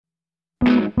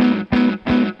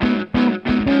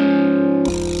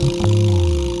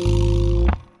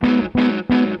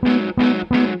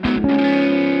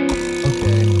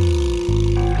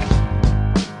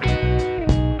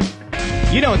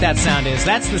that sound is.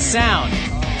 That's the sound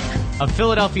of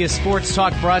Philadelphia Sports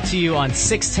Talk, brought to you on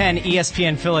 610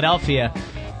 ESPN Philadelphia.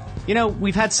 You know,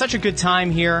 we've had such a good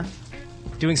time here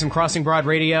doing some Crossing Broad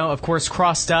Radio. Of course,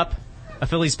 Crossed Up, a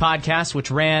Phillies podcast,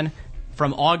 which ran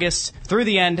from August through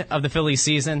the end of the Phillies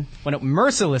season, when it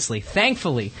mercilessly,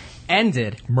 thankfully,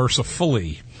 ended.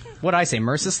 Mercifully. What did I say?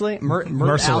 Mercilessly?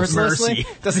 Mercy.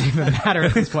 Doesn't even matter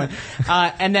at this point.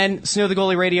 And then Snow the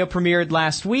Goalie Radio premiered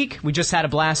last week. We just had a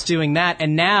blast doing that.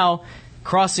 And now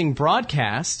Crossing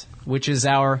Broadcast, which is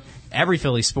our Every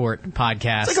Philly Sport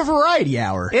podcast. It's like a variety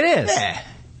hour. It is. Yeah.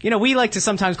 You know, we like to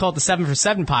sometimes call it the 7 for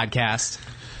 7 podcast.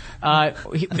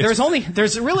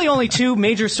 There's really only two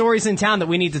major stories in town that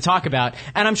we need to talk about.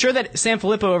 And I'm sure that Sam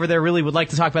Filippo over there really would like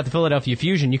to talk about the Philadelphia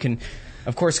Fusion. You can,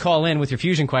 of course, call in with your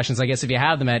Fusion questions, I guess, if you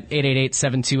have them, at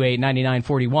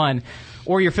 888-728-9941.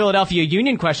 Or your Philadelphia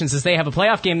Union questions, as they have a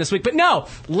playoff game this week. But no,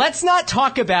 let's not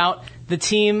talk about the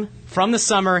team from the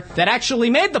summer that actually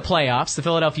made the playoffs, the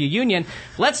Philadelphia Union.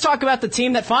 Let's talk about the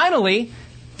team that finally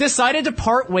decided to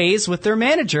part ways with their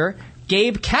manager,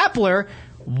 Gabe Kapler.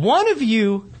 One of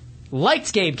you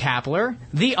liked Gabe Kapler.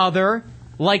 The other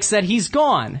likes that he's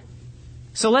gone.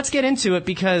 So let's get into it,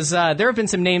 because there have been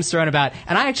some names thrown about,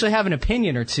 and I actually have an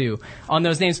opinion or two on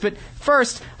those names. But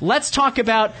first, let's talk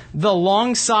about the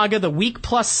long saga, the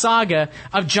week-plus saga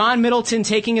of John Middleton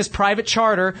taking his private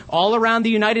charter all around the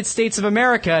United States of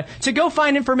America to go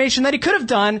find information that he could have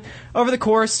done over the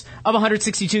course of a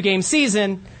 162-game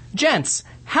season. Gents,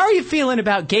 how are you feeling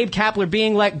about Gabe Kapler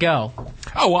being let go?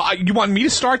 Oh, well, you want me to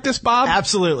start this, Bob?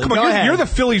 Absolutely. Come on, Go ahead. You're the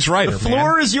Phillies writer, The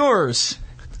floor man. is yours.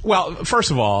 Well,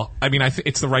 first of all, I mean,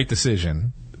 it's the right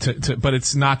decision, but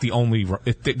it's not the only.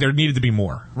 There needed to be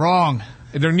more. Wrong.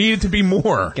 There needed to be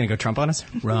more. Gonna go Trump on us?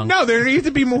 Wrong. No, there needed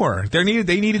to be more. They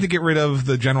needed to get rid of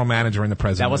the general manager and the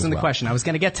president. That wasn't as the well. question. I was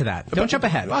going to get to that. Don't jump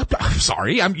ahead. I'm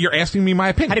sorry. You're asking me my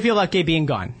opinion. How do you feel about Gabe being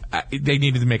gone? They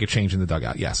needed to make a change in the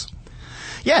dugout, yes.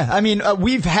 Yeah, I mean,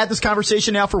 we've had this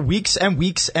conversation now for weeks and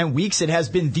weeks and weeks. It has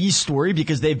been the story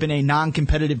because they've been a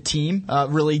non-competitive team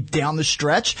really down the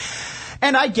stretch.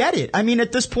 And I get it. I mean,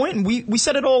 at this point, and we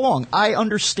said it all along, I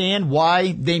understand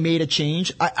why they made a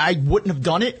change. I wouldn't have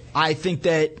done it. I think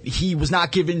that he was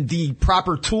not given the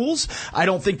proper tools. I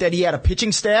don't think that he had a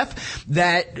pitching staff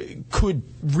that could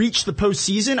reach the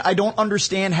postseason. I don't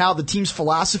understand how the team's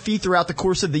philosophy throughout the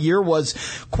course of the year was,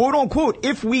 quote unquote,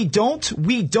 if we don't,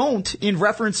 in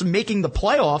reference to making the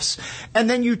playoffs. And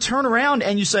then you turn around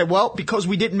and you say, well, because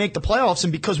we didn't make the playoffs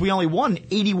and because we only won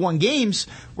 81 games,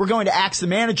 we're going to axe the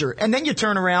manager. And then you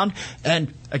turn around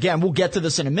and, again, we'll get to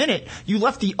this in a minute, you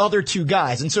left the other two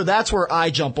guys. And so that's where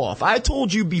I jump off. I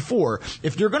told you before,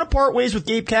 if you're going to part ways with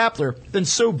Gabe Kapler, then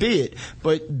so be it.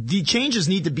 But the changes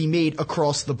need to be made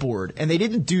across the board. And they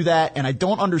didn't do that, and I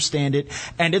don't understand it.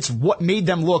 And it's what made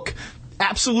them look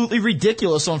absolutely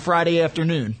ridiculous on Friday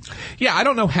afternoon. Yeah, I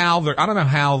don't know how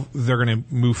they're going to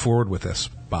move forward with this,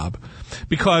 Bob,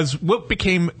 because what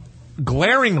became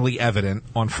glaringly evident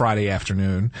on Friday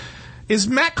afternoon is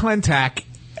Matt Klentak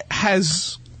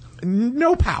has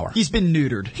no power. He's been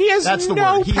neutered. That's the word.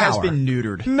 power. He has been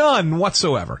neutered. None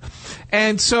whatsoever.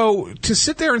 And so to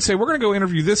sit there and say, we're going to go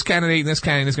interview this candidate and this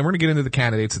candidate, we're going to get into the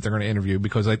candidates that they're going to interview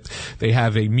because they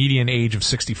have a median age of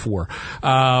 64.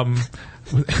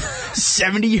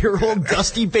 70-year-old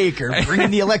Dusty Baker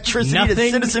bringing the electricity to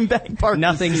Citizen Bank Park.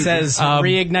 Nothing says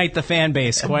reignite the fan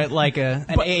base quite like an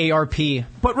AARP.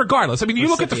 But regardless, I mean, you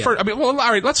look at the first. I mean, well,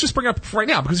 all right, let's just bring it up right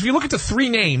now because if you look at the three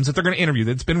names that they're going to interview,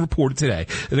 that's been reported today,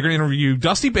 they're going to interview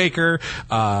Dusty Baker,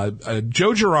 Joe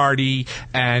Girardi,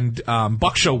 and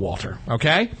Buck Showalter.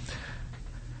 Okay.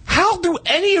 How do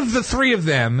any of the three of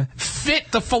them fit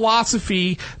the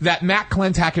philosophy that Matt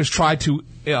Klentak has tried to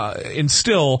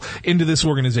instill into this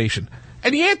organization?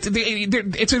 And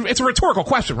it's a rhetorical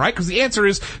question, right? Because the answer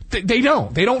is they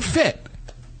don't fit.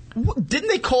 Didn't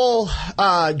they call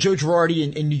Joe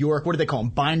Girardi in New York? What did they call him?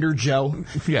 Binder Joe?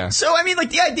 Yeah. So, I mean, like,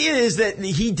 the idea is that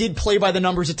he did play by the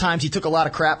numbers at times. He took a lot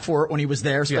of crap for it when he was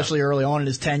there, especially early on in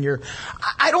his tenure.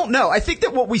 I don't know. I think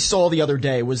that what we saw the other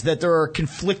day was that there are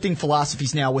conflicting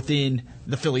philosophies now within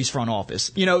the Phillies front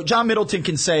office. You know, John Middleton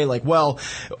can say, like, well,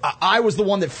 I was the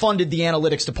one that funded the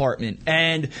analytics department.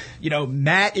 And, you know,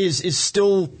 Matt he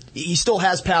still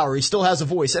has power. He still has a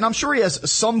voice. And I'm sure he has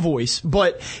some voice,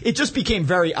 but it just became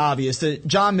very obvious that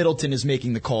John Middleton is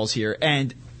making the calls here.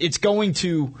 And it's going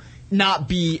to not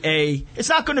be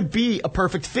a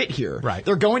perfect fit here. Right.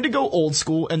 They're going to go old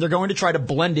school, and they're going to try to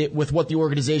blend it with what the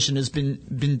organization has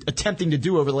been attempting to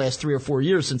do over the last 3 or 4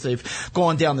 years since they've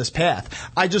gone down this path.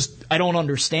 I don't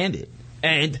understand it.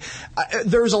 And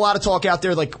there's a lot of talk out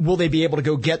there like, will they be able to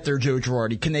go get their Joe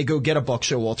Girardi? Can they go get a Buck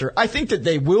Showalter? I think that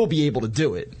they will be able to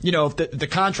do it. You know, if the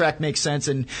contract makes sense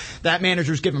and that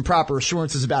manager's given proper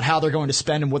assurances about how they're going to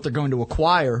spend and what they're going to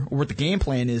acquire or what the game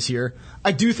plan is here,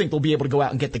 I do think they'll be able to go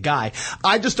out and get the guy.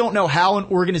 I just don't know how an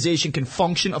organization can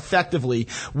function effectively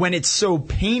when it's so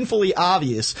painfully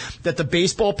obvious that the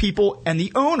baseball people and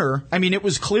the owner, I mean, it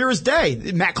was clear as day.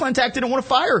 Matt Klentak didn't want to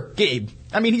fire Gabe.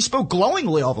 I mean, he spoke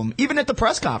glowingly of him, even at the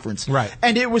press conference. Right.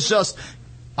 And it was just,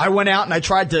 I went out and I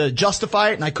tried to justify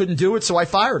it and I couldn't do it, so I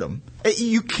fired him.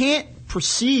 You can't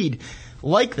proceed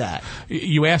like that.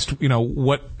 You asked,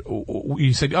 what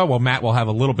you said. Oh well, Matt will have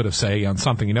a little bit of say on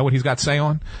something. You know what he's got say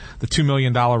on? The $2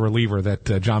 million reliever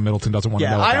that John Middleton doesn't want to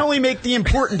know about. I only make the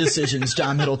important decisions.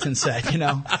 John Middleton said.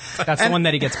 That's the one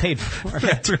that he gets paid for.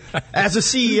 That's right. As a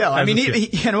CEO, I mean,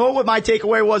 what my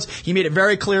takeaway was? He made it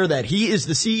very clear that he is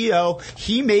the CEO.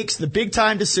 He makes the big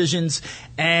time decisions.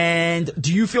 And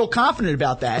do you feel confident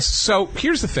about that? So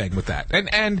here's the thing with that,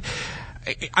 and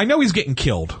I know he's getting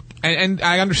killed. And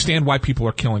I understand why people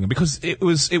are killing him because it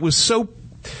was so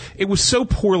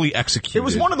poorly executed. It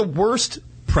was one of the worst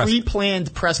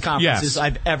pre-planned press conferences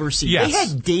I've ever seen. Yes. They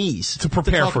had days to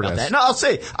prepare for this. That. No, I'll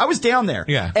say I was down there.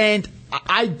 Yeah. And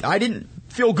I didn't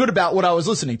feel good about what I was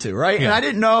listening to, right? Yeah. And I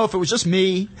didn't know if it was just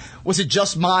me. Was it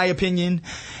just my opinion?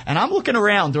 And I'm looking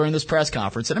around during this press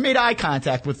conference, and I made eye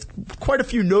contact with quite a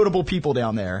few notable people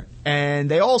down there, and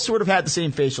they all sort of had the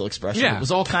same facial expression. Yeah. It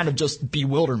was all kind of just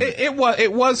bewilderment. It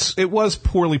was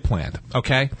poorly planned,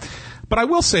 okay? But I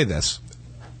will say this.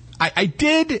 I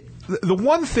did the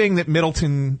one thing that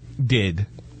Middleton did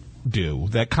do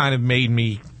that kind of made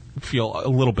me feel a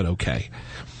little bit okay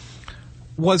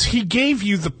was he gave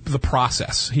you the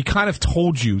process. He kind of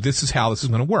told you this is how this is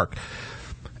going to work.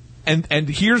 And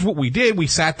here's what we did. We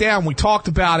sat down, we talked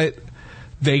about it.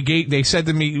 They said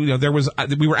to me,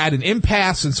 we were at an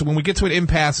impasse, and so when we get to an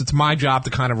impasse, it's my job to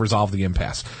kind of resolve the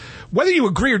impasse. Whether you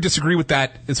agree or disagree with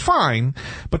that is fine,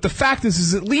 but the fact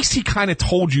is at least he kind of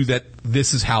told you that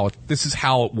this is how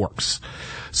it works.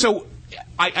 So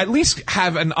I at least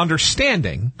have an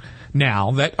understanding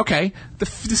now that okay,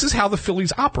 this is how the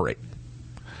Phillies operate.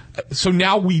 So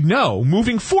now we know,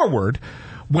 moving forward,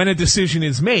 when a decision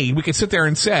is made, we can sit there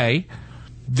and say,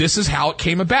 this is how it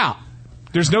came about.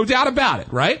 There's no doubt about it,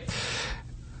 right?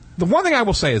 The one thing I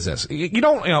will say is this.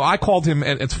 I called him,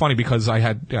 and it's funny because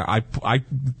I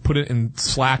put it in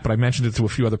Slack, but I mentioned it to a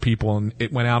few other people, and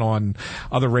it went out on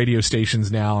other radio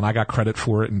stations now, and I got credit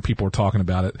for it, and people are talking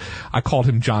about it. I called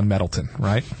him John Middleton,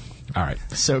 right? All right.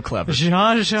 So clever. Jean.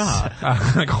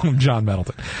 I call him John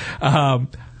Middleton.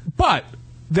 But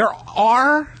there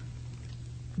are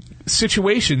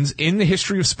situations in the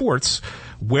history of sports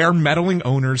where meddling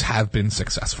owners have been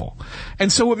successful.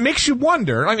 And so it makes you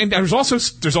wonder. I mean, there's also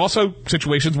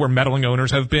situations where meddling owners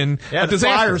have been a disaster. The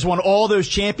Flyers won all those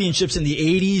championships in the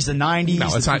 80s, the 90s,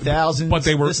 the 2000s. But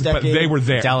they were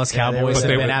there. Dallas Cowboys have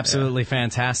been absolutely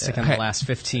fantastic in the last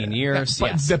 15 years.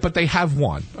 But they have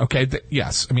won. Okay.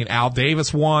 Yes. I mean, Al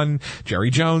Davis won, Jerry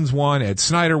Jones won, Ed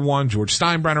Snyder won, George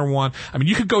Steinbrenner won. I mean,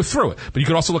 you could go through it, but you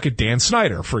could also look at Dan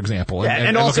Snyder, for example.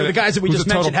 And also the guys that we just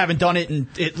mentioned haven't done it in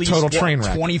at least total train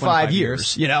wreck. 25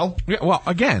 years, Yeah, well,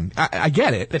 again, I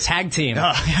get it. The tag team.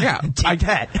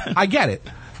 I get it.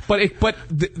 But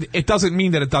it doesn't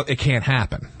mean that it can't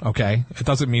happen, okay? It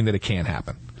doesn't mean that it can't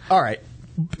happen. All right.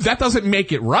 That doesn't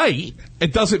make it right.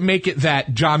 It doesn't make it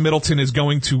that John Middleton is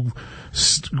going to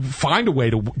find a way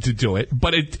to do it,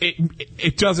 but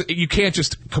it doesn't. You can't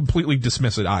just completely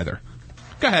dismiss it either.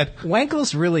 Go ahead.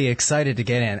 Wankel's really excited to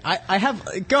get in. I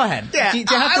have. Go ahead. Yeah, do you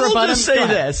have to I will rebut just him? say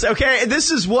this, okay?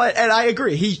 This is what, and I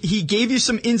agree. He gave you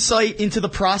some insight into the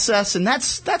process, and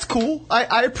that's cool.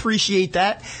 I appreciate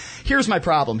that. Here's my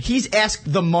problem. He's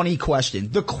asked the money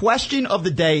question. The question of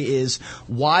the day is,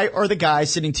 why are the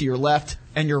guys sitting to your left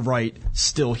and your right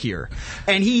still here?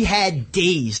 And he had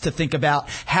days to think about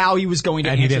how he was going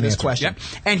to answer this question.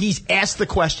 Yep. And he's asked the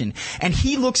question. And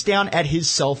he looks down at his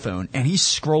cell phone and he's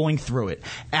scrolling through it.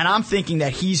 And I'm thinking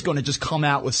that he's going to just come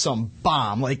out with some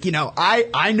bomb. Like,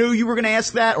 I knew you were going to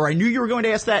ask that, or I knew you were going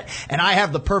to ask that, and I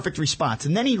have the perfect response.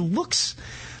 And then he looks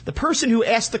the person who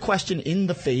asked the question in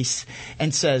the face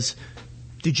and says,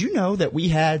 did you know that we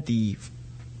had the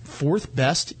fourth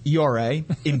best ERA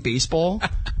in baseball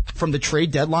from the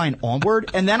trade deadline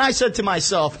onward? And then I said to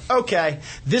myself, okay,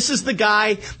 this is the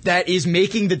guy that is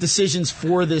making the decisions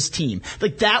for this team.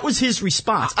 Like, that was his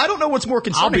response. I don't know what's more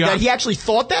concerning, that he actually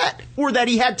thought that, or that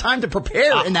he had time to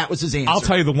prepare and that was his answer. I'll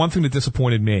tell you the one thing that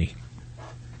disappointed me.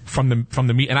 from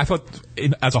the meet. And I thought,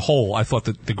 as a whole, I thought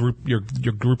that the group, your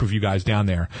group of you guys down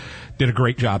there, did a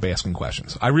great job asking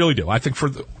questions. I really do. I think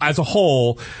as a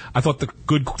whole, I thought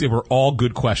they were all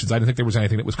good questions. I didn't think there was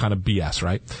anything that was kind of BS,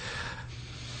 right?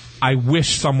 I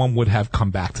wish someone would have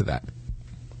come back to that.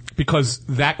 Because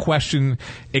that question,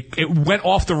 it went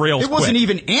off the rails. It wasn't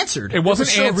even answered. It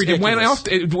wasn't answered. It went off.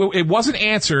 It wasn't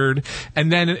answered,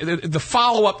 and then the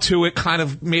follow up to it kind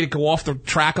of made it go off the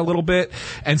track a little bit,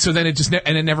 and so then it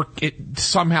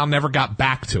somehow never got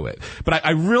back to it. But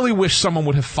I really wish someone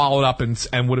would have followed up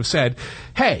and would have said,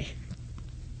 "Hey,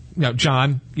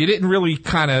 John, you didn't really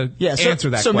kind of answer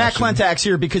that question." So Matt Klentak's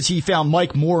here because he found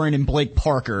Mike Morin and Blake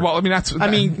Parker. Well,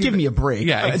 give me a break.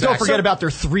 Yeah, exactly. Don't forget about their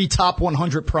 3 top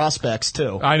 100 prospects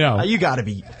too. I know. You got to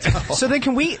be. So then,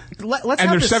 can we? Let's.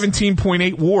 And their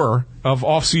 17.8 WAR of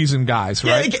off-season guys,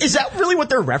 right? Yeah, is that really what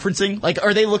they're referencing? Like,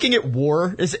 are they looking at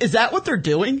WAR? Is that what they're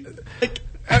doing? Like,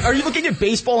 are you looking at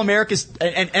Baseball America's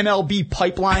and MLB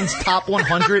Pipeline's top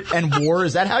 100 and WAR?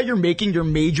 Is that how you're making your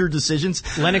major decisions?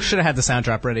 Lennox should have had the sound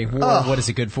drop ready. WAR, what is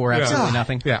it good for? Absolutely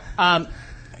nothing. Yeah.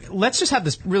 Let's just have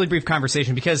this really brief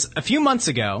conversation because a few months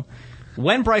ago,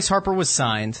 when Bryce Harper was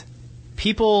signed,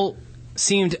 people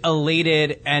seemed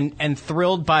elated and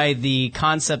thrilled by the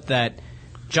concept that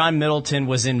John Middleton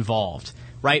was involved.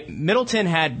 Right? Middleton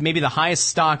had maybe the highest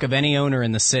stock of any owner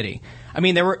in the city. I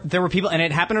mean, there were people, and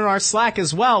it happened in our Slack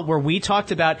as well, where we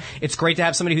talked about it's great to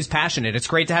have somebody who's passionate. It's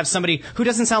great to have somebody who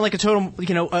doesn't sound like a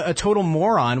total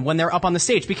moron when they're up on the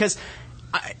stage, because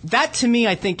that to me,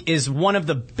 I think, is one of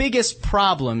the biggest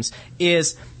problems.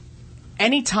 Is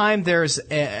anytime there's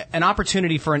an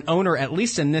opportunity for an owner, at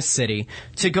least in this city,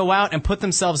 to go out and put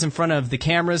themselves in front of the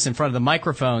cameras, in front of the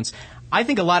microphones, I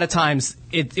think a lot of times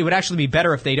it would actually be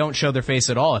better if they don't show their face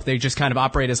at all, if they just kind of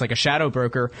operate as like a shadow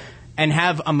broker and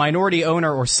have a minority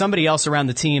owner or somebody else around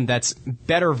the team that's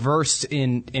better versed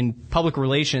in public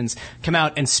relations come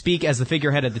out and speak as the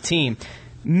figurehead of the team.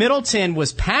 Middleton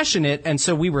was passionate, and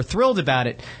so we were thrilled about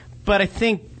it. But I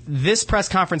think this press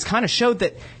conference kind of showed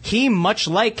that he, much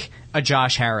like a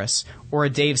Josh Harris or a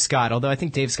Dave Scott, although I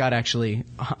think Dave Scott actually,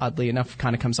 oddly enough,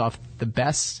 kind of comes off the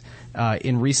best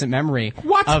in recent memory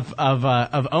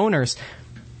of owners.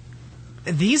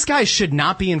 These guys should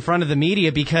not be in front of the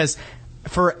media because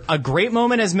for a great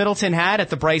moment as Middleton had at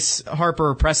the Bryce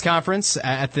Harper press conference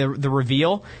at the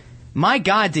reveal, my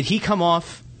God, did he come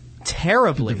off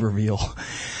terribly. The reveal.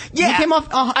 Yeah. He came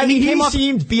off, he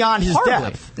seemed beyond his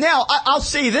horribly. depth. Now, I'll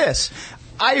say this.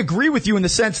 I agree with you in the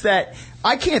sense that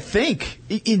I can't think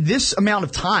in this amount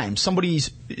of time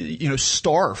somebody's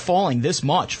star falling this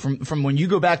much from when you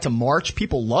go back to March.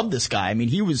 People love this guy. I mean,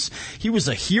 he was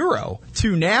a hero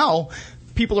to now.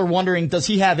 People are wondering, does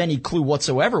he have any clue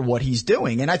whatsoever what he's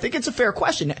doing? And I think it's a fair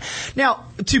question. Now,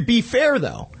 to be fair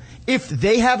though, if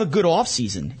they have a good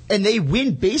offseason and they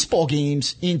win baseball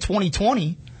games in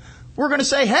 2020, we're going to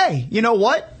say, hey, you know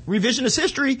what? Revisionist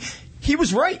history. He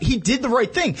was right. He did the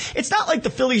right thing. It's not like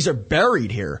the Phillies are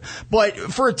buried here, but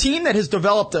for a team that has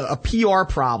developed a PR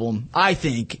problem, I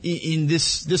think in this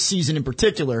season in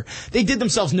particular, they did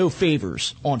themselves no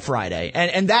favors on Friday,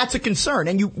 and that's a concern.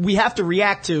 And we have to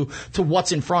react to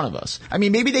what's in front of us. I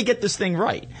mean, maybe they get this thing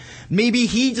right. Maybe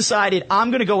he decided, I'm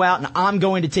going to go out and I'm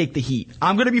going to take the heat.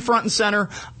 I'm going to be front and center.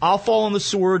 I'll fall on the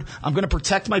sword. I'm going to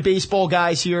protect my baseball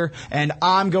guys here, and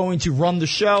I'm going to run the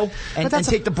show and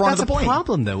take the brunt of the blame. That's a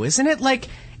problem, though, isn't it? Like,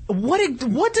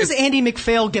 what does Andy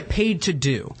McPhail get paid to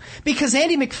do? Because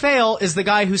Andy McPhail is the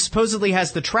guy who supposedly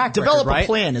has the track record, right? Develop a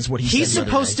plan is what he said. He's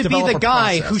supposed to be the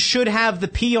guy who should have the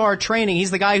PR training. He's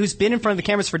the guy who's been in front of the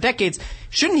cameras for decades.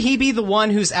 Shouldn't he be the one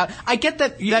who's out? I get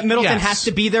that Middleton has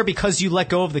to be there because you let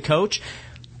go of the coach.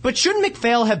 But shouldn't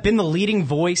McPhail have been the leading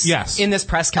voice in this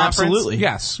press conference? Absolutely.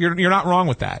 Yes. You're not wrong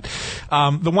with that.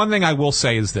 The one thing I will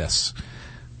say is this.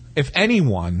 If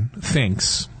anyone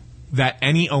thinks that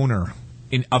any owner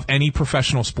of any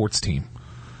professional sports team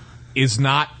is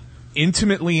not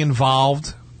intimately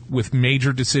involved with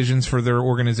major decisions for their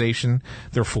organization,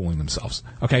 they're fooling themselves.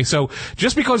 Okay, so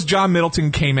just because John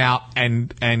Middleton came out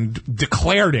and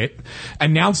declared it,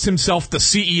 announced himself the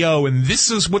CEO, and this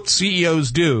is what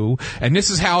CEOs do, and this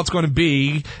is how it's going to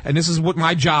be, and this is what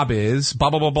my job is, blah,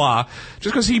 blah, blah, blah,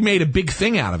 just because he made a big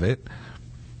thing out of it,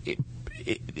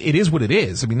 it is what it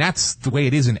is. I mean, that's the way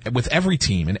it is with every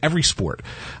team in every sport.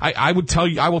 I will tell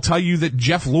you that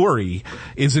Jeff Lurie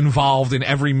is involved in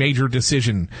every major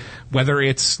decision, whether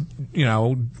it's,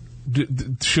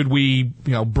 should we,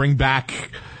 bring back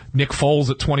Nick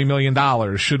Foles at $20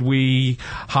 million? Should we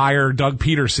hire Doug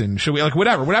Peterson? Should we,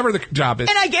 whatever the job is?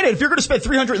 And I get it. If you're going to spend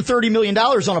 $330 million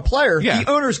on a player, the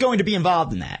owner is going to be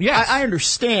involved in that. Yes. I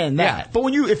understand that. Yeah. But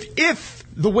when if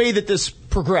the way that this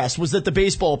progressed was that the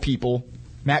baseball people,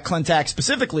 Matt Klentak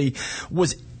specifically,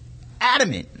 was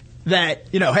adamant that,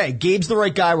 hey, Gabe's the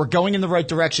right guy. We're going in the right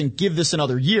direction. Give this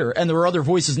another year. And there were other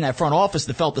voices in that front office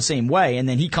that felt the same way. And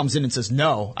then he comes in and says,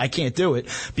 no, I can't do it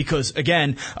because,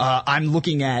 again, I'm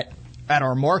looking at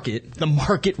our market, the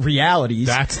market realities.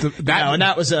 And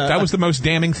that was the most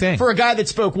damning thing for a guy that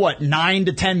spoke 9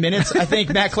 to 10 minutes. I think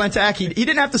Matt Klentak, he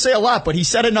didn't have to say a lot, but he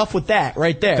said enough with that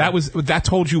right there. That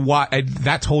told you why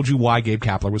Gabe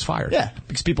Kapler was fired. Yeah,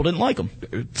 because people didn't like him.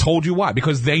 It told you why,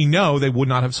 because they know they would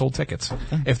not have sold tickets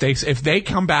if they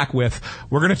come back with,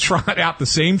 we're going to trot out the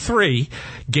same three,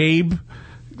 Gabe,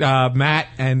 Matt,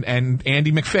 and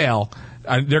Andy MacPhail.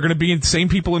 They're going to be the same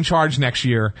people in charge next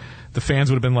year. The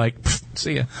fans would have been like,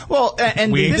 see ya. Well,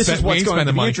 and this is what's going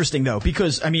to be interesting, though,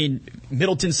 because,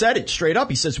 Middleton said it straight up.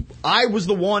 He says, I was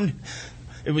the one,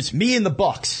 it was me and the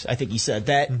Bucks, I think he said,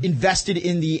 that invested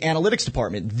in the analytics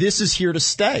department. This is here to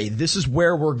stay. This is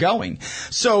where we're going.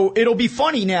 So it'll be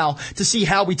funny now to see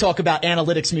how we talk about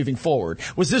analytics moving forward.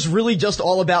 Was this really just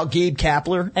all about Gabe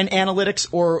Kapler and analytics,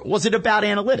 or was it about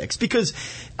analytics? Because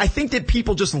I think that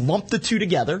people just lumped the two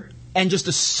together and just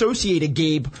associated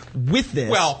Gabe with this.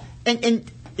 Well, and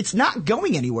it's not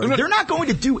going anywhere. They're not going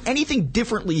to do anything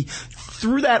differently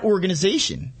through that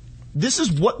organization. This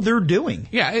is what they're doing.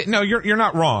 Yeah, no, you're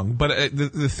not wrong. But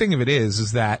the thing of it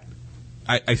is that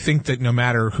I think that no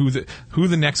matter who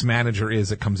the next manager is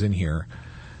that comes in here,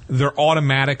 they're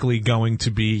automatically going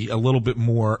to be a little bit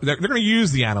more. They're going to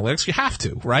use the analytics. You have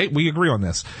to, right? We agree on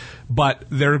this, but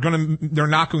they're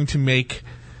not going to make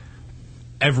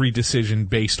every decision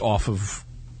based off of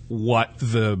what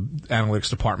the analytics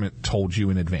department told you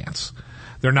in advance.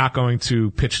 They're not going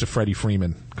to pitch to Freddie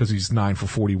Freeman because he's 9 for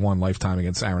 41 lifetime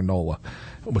against Aaron Nola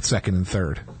with second and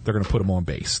third. They're going to put him on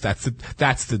base. That's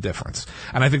the difference.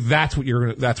 And I think that's what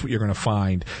you're going to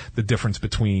find the difference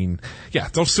between. Yeah,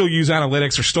 they'll still use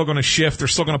analytics. They're still going to shift. They're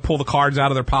still going to pull the cards out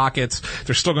of their pockets.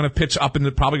 They're still going to pitch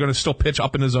probably going to still pitch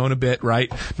up in the zone a bit,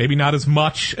 right? Maybe not as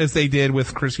much as they did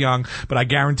with Chris Young, but I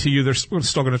guarantee you they're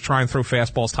still going to try and throw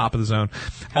fastballs top of the zone.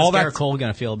 How's Garrett Cole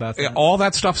going to feel about that? All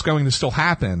that stuff's going to still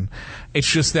happen. It's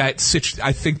just that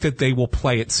I think that they will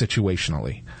play it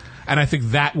situationally. And I think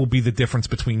that will be the difference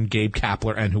between Gabe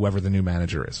Kapler and whoever the new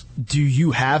manager is. Do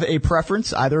you have a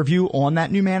preference, either of you, on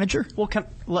that new manager? Well,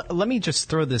 let me just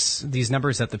throw these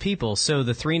numbers at the people. So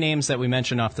the three names that we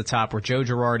mentioned off the top were Joe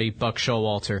Girardi, Buck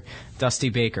Showalter, Dusty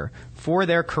Baker. For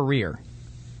their career,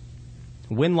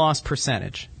 win-loss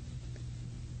percentage,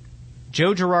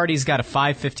 Joe Girardi's got a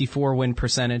 .554 win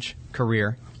percentage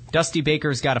career. Dusty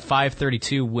Baker's got a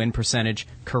 .532 win percentage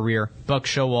career. Buck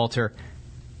Showalter,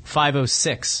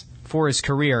 .506 for his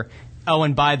career. Oh,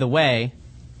 and by the way,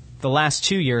 the last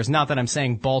 2 years, not that I'm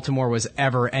saying Baltimore was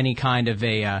ever any kind of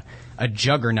a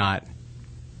juggernaut,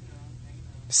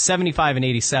 75 and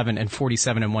 87 and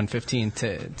 47 and 115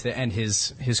 to end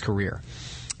his career.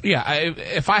 Yeah,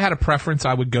 if I had a preference,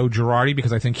 I would go Girardi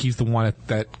because I think he's the one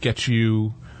that gets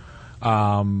you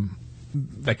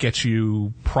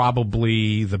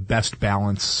probably the best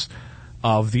balance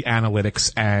of the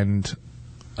analytics and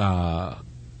the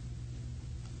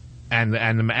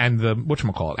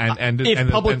whatchamacallit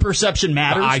and public perception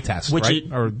matters, the eye test, which right?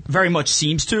 it very much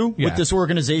seems to with this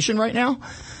organization right now.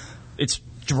 It's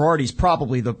Girardi's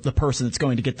probably the person that's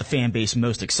going to get the fan base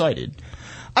most excited.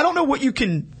 I don't know what you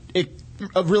can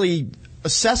really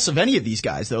assess of any of these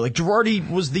guys, though. Like, Girardi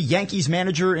was the Yankees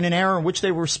manager in an era in which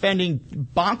they were spending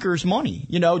bonkers money.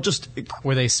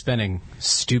 Were they spending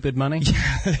stupid money?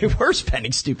 Yeah, they were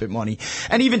spending stupid money.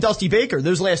 And even Dusty Baker,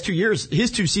 those last 2 years,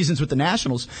 his 2 seasons with the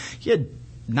Nationals, he had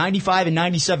 95 and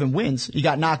 97 wins. He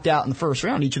got knocked out in the first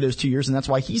round each of those 2 years, and that's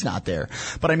why he's not there.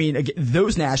 But, again,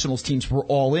 those Nationals teams were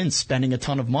all in, spending a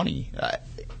ton of money.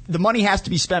 The money has to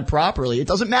be spent properly. It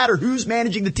doesn't matter who's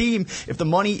managing the team if the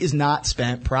money is not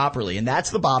spent properly, and that's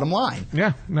the bottom line.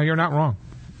 Yeah, no, you're not wrong.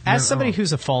 As somebody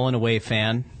who's a fallen away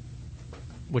fan,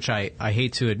 which I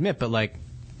hate to admit, but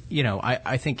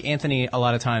I think Anthony, a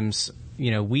lot of times,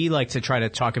 we like to try to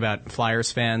talk about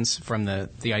Flyers fans from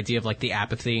the idea of the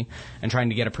apathy and trying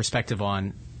to get a perspective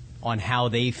on how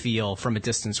they feel from a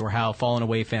distance or how fallen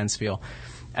away fans feel.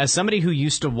 As somebody who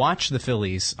used to watch the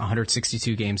Phillies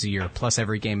 162 games a year, plus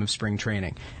every game of spring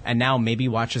training, and now maybe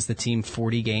watches the team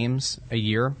 40 games a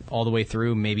year all the way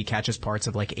through, maybe catches parts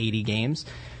of 80 games,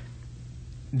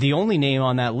 the only name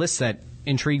on that list that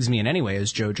intrigues me in any way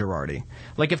is Joe Girardi.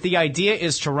 If the idea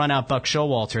is to run out Buck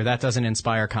Showalter, that doesn't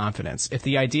inspire confidence. If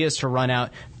the idea is to run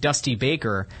out Dusty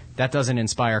Baker, that doesn't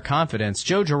inspire confidence.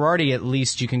 Joe Girardi, at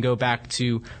least you can go back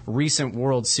to recent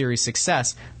World Series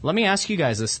success. Let me ask you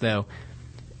guys this, though.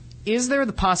 is there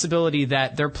the possibility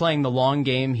that they're playing the long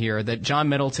game here, that John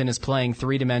Middleton is playing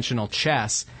three-dimensional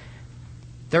chess?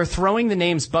 They're throwing the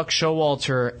names Buck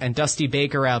Showalter and Dusty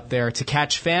Baker out there to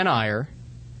catch fan ire,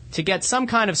 to get some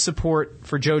kind of support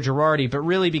for Joe Girardi, but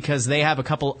really because they have a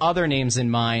couple other names in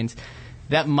mind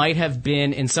that might have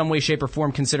been in some way, shape, or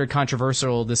form considered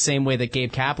controversial the same way that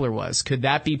Gabe Kapler was. Could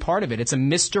that be part of it? It's a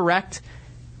misdirect.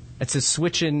 It's a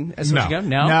switch in as No. you go?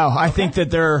 No? No, I think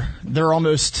that they're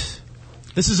almost.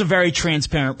 This is a very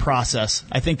transparent process.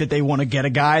 I think that they want to get a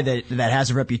guy that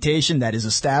has a reputation, that is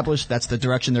established. That's the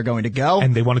direction they're going to go.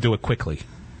 And they want to do it quickly.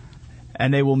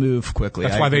 And they will move quickly.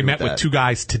 That's why they met with 2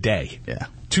 guys today. Yeah.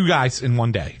 2 guys in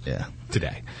one day. Yeah.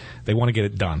 Today. They want to get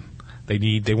it done.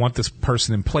 They want this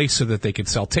person in place so that they can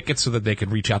sell tickets, so that they can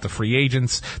reach out to free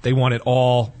agents. They want it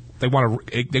all. They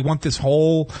want this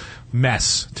whole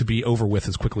mess to be over with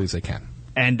as quickly as they can.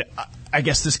 And I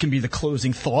guess this can be the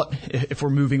closing thought. If we're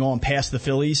moving on past the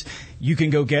Phillies, you can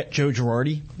go get Joe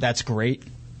Girardi. That's great.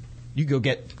 You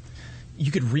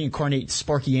could reincarnate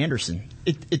Sparky Anderson.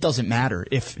 It doesn't matter.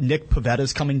 If Nick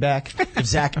Pavetta's coming back, if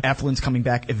Zach Eflin's coming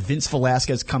back, if Vince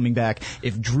Velasquez is coming back,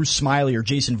 if Drew Smyly or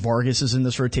Jason Vargas is in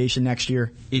this rotation next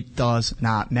year, it does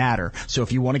not matter. So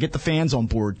if you want to get the fans on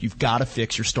board, you've got to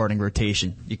fix your starting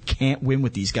rotation. You can't win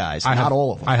with these guys. Not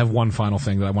all of them. I have one final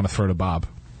thing that I want to throw to Bob.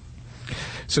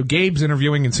 So Gabe's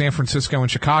interviewing in San Francisco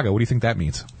and Chicago. What do you think that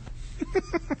means?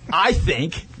 I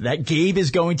think that Gabe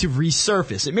is going to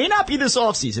resurface. It may not be this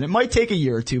offseason. It might take a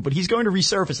year or two, but he's going to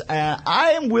resurface.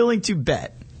 I am willing to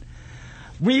bet.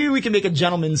 Maybe we can make a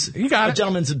gentleman's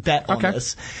bet on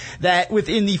this. That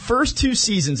within the first 2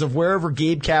 seasons of wherever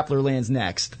Gabe Kapler lands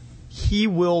next, he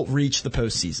will reach the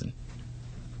postseason.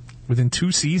 Within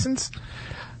 2 seasons?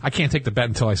 I can't take the bet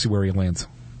until I see where he lands.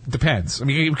 Depends. I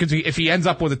mean, because if he ends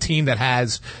up with a team that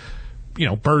has,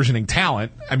 burgeoning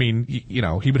talent, I mean,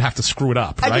 he would have to screw it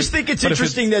up, right? I just think it's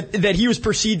interesting that he was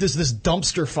perceived as this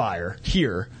dumpster fire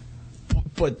here.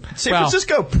 But San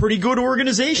Francisco, pretty good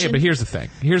organization. Yeah, but here's the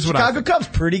thing. Chicago Cubs,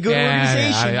 pretty good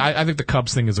organization. I think the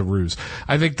Cubs thing is a ruse.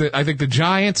 I think the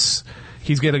Giants,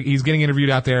 he's getting interviewed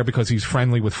out there because he's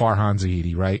friendly with Farhan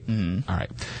Zaidi, right? Mm-hmm. All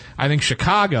right. I think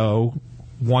Chicago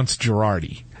wants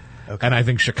Girardi. Okay. And I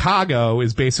think Chicago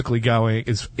is basically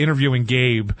is interviewing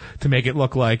Gabe to make it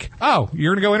look like, oh,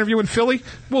 you're going to go interview in Philly?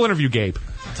 We'll interview Gabe.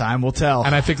 Time will tell.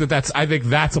 And I think that's a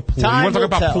ploy. You want to talk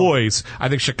about ploys? I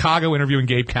think Chicago interviewing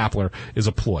Gabe Kapler is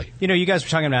a ploy. You guys were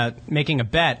talking about making a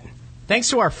bet. Thanks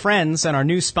to our friends and our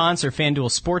new sponsor, FanDuel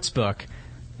Sportsbook,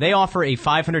 they offer a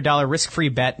 $500 risk-free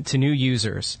bet to new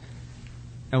users.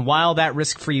 And while that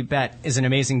risk-free bet is an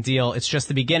amazing deal, it's just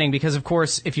the beginning because, of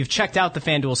course, if you've checked out the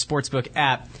FanDuel Sportsbook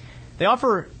app, they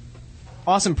offer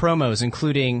awesome promos,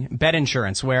 including bet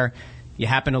insurance, where you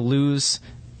happen to lose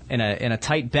in a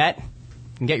tight bet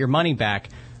and get your money back.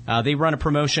 They run a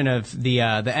promotion of the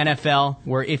NFL,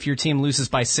 where if your team loses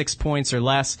by 6 points or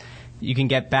less, you can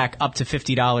get back up to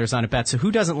 $50 on a bet. So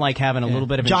who doesn't like having a little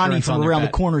bit of insurance Johnny from on their around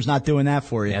bet? the corner is not doing that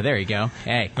for you. Yeah, there you go.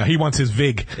 Hey, he wants his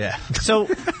VIG. Yeah. So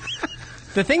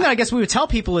the thing that I guess we would tell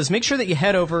people is make sure that you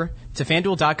head over to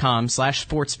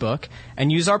FanDuel.com/sportsbook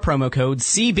and use our promo code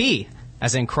CB,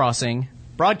 as in crossing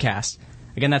broadcast.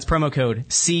 Again, that's promo code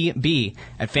CB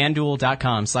at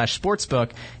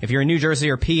FanDuel.com/sportsbook. If you're in New Jersey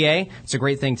or PA, it's a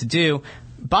great thing to do.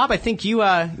 Bob, I think you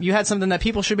had something that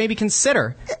people should maybe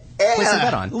consider placing a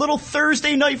bet on. Little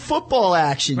Thursday night football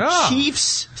action. Oh.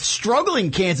 Chiefs,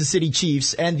 struggling Kansas City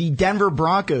Chiefs, and the Denver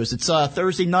Broncos. It's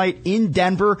Thursday night in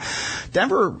Denver.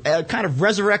 Denver kind of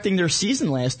resurrecting their season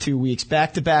last 2 weeks.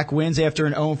 Back-to-back wins after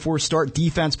an 0-4 start.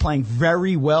 Defense playing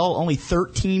very well. Only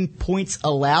 13 points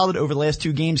allowed over the last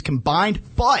 2 games combined.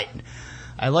 But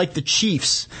I like the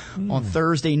Chiefs on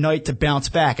Thursday night to bounce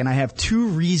back, and I have 2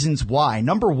 reasons why.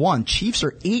 Number 1, Chiefs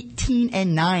are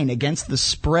 18-9 against the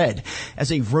spread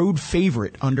as a road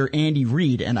favorite under Andy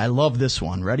Reid, and I love this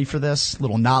one. Ready for this?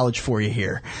 Little knowledge for you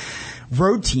here.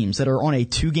 Road teams that are on a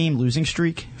 2-game losing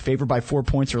streak, favored by 4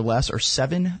 points or less, are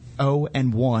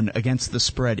 7-0-1 against the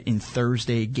spread in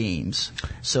Thursday games.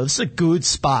 So this is a good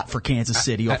spot for Kansas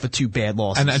City off of 2 bad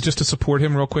losses. And just to support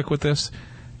him real quick with this,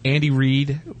 Andy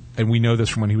Reid, and we know this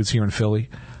from when he was here in Philly,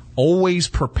 always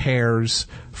prepares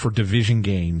for division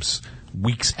games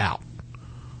weeks out.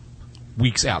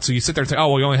 Weeks out. So you sit there and say, oh,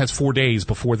 well, he only has 4 days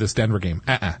before this Denver game.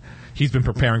 He's been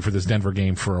preparing for this Denver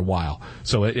game for a while.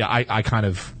 So I kind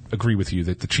of agree with you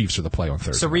that the Chiefs are the play on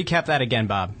Thursday. So recap that again,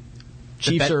 Bob.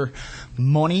 Chiefs are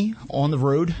money on the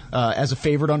road as a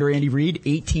favorite under Andy Reid,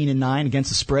 18-9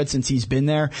 against the spread since he's been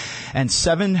there, and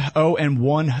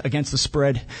 7-0-1 against the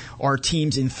spread are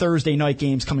teams in Thursday night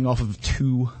games coming off of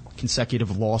 2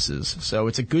 consecutive losses. So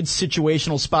it's a good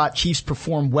situational spot. Chiefs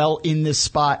perform well in this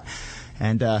spot.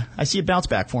 And I see a bounce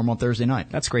back for him on Thursday night.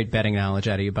 That's great betting knowledge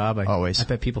out of you, Bob. Always. I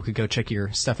bet people could go check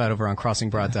your stuff out over on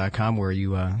crossingbroad.com where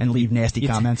you and leave nasty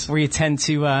comments. Where you tend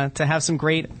to have some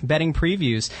great betting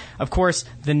previews. Of course,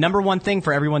 the number one thing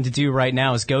for everyone to do right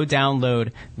now is go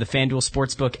download the FanDuel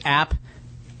Sportsbook app.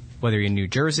 Whether you're in New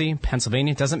Jersey,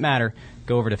 Pennsylvania, it doesn't matter.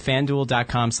 Go over to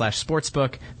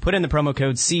FanDuel.com/sportsbook. Put in the promo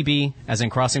code CB, as in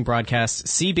Crossing Broadcast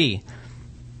CB.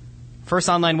 First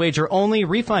online wager only.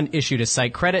 Refund issued as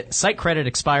site credit. Site credit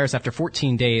expires after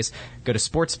 14 days. Go to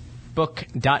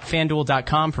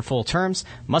sportsbook.fanduel.com for full terms.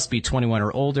 Must be 21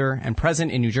 or older and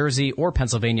present in New Jersey or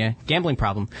Pennsylvania. Gambling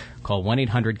problem? Call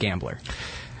 1-800-GAMBLER.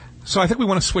 So I think we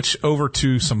want to switch over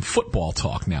to some football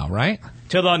talk now, right?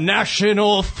 To the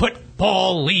National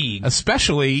Football League.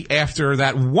 Especially after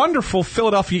that wonderful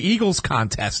Philadelphia Eagles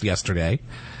contest yesterday.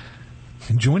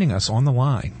 And joining us on the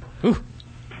line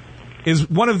is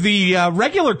one of the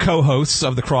regular co-hosts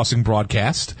of the Crossing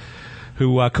broadcast,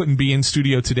 who couldn't be in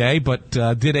studio today, but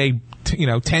did 10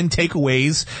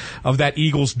 takeaways of that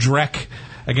Eagles dreck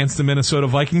against the Minnesota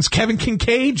Vikings. Kevin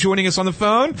Kincaid joining us on the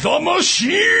phone. The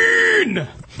Machine!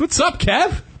 What's up,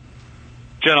 Kev?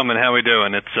 Gentlemen, how we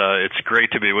doing? It's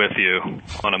great to be with you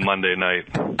on a Monday night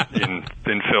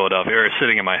in Philadelphia, or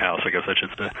sitting in my house, I guess I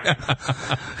should say.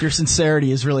 Your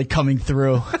sincerity is really coming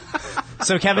through.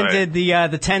 So Kevin did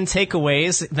the 10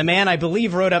 takeaways. The man, I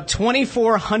believe, wrote up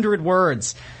 2,400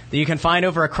 words that you can find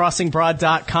over at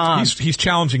crossingbroad.com. He's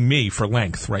challenging me for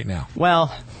length right now.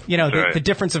 Well, the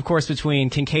difference, of course, between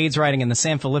Kincaid's writing and the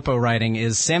Sanfilippo writing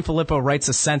is Sanfilippo writes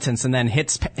a sentence and then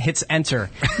hits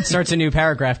enter, starts a new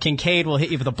paragraph. Kincaid will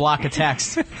hit you with a block of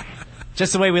text.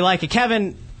 Just the way we like it.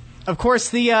 Kevin, of course,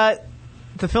 the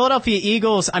Philadelphia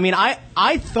Eagles,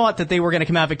 I thought that they were going to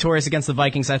come out victorious against the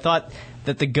Vikings. I thought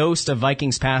that the ghost of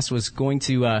Vikings past was going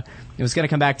to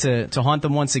come back to haunt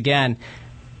them once again.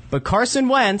 But Carson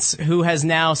Wentz, who has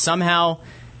now somehow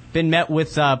been met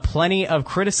with plenty of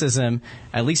criticism,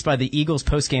 at least by the Eagles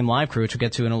post-game live crew, which we'll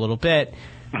get to in a little bit,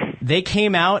 they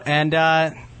came out and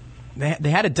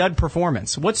they had a dud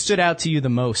performance. What stood out to you the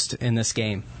most in this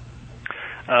game?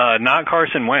 Not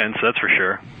Carson Wentz, that's for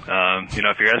sure.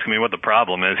 If you're asking me what the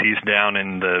problem is, he's down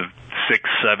in the 6,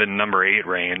 7, number 8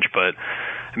 range, but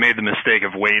I made the mistake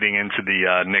of wading into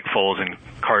the Nick Foles and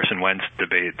Carson Wentz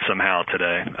debate somehow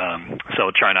today. So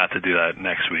I'll try not to do that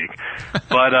next week.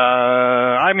 But,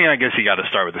 I guess you got to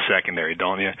start with the secondary,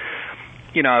 don't you?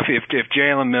 If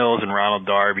Jalen Mills and Ronald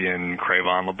Darby and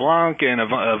Cravon LeBlanc and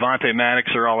Avonte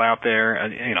Maddox are all out there,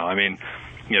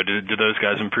 do those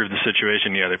guys improve the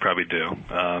situation? Yeah, they probably do.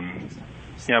 But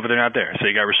they're not there. So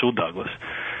you got Rasul Douglas.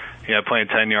 Playing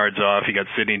 10 yards off. You got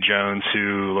Sidney Jones,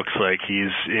 who looks like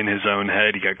he's in his own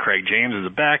head. You got Craig James as a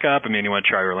backup. You want to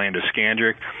try Orlando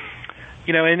Scandrick.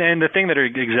 And the thing that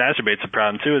exacerbates the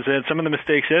problem, too, is that some of the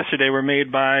mistakes yesterday were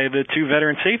made by the 2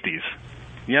 veteran safeties.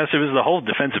 Yes, it was the whole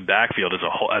defensive backfield as a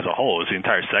whole. It was the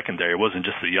entire secondary. It wasn't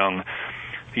just the young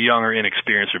or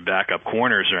inexperienced or backup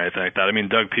corners or anything like that.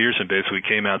 Doug Pearson basically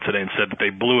came out today and said that they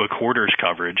blew a quarters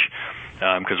coverage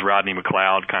because Rodney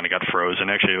McLeod kind of got frozen.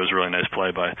 Actually, it was a really nice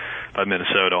play by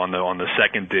Minnesota on the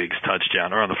second Diggs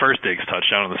touchdown, or on the first Diggs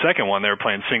touchdown. On the second one, they were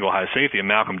playing single high safety, and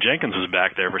Malcolm Jenkins was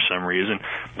back there for some reason.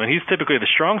 When he's typically the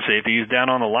strong safety, he's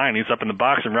down on the line, he's up in the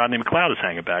box, and Rodney McLeod is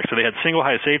hanging back. So they had single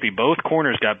high safety. Both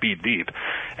corners got beat deep.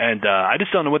 And I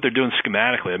just don't know what they're doing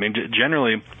schematically.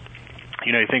 Generally,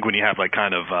 you think when you have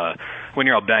when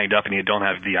you're all banged up and you don't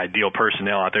have the ideal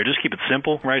personnel out there, just keep it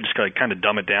simple, right? Just kind of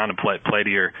dumb it down and play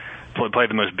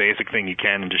the most basic thing you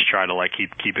can and just try to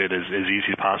keep it as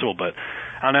easy as possible. But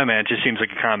I don't know, man. It just seems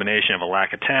like a combination of a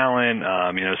lack of talent,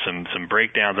 some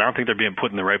breakdowns. I don't think they're being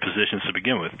put in the right positions to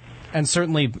begin with. And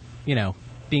certainly,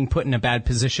 being put in a bad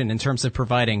position in terms of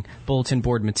providing bulletin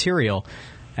board material,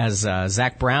 as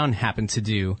Zach Brown happened to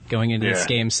do going into this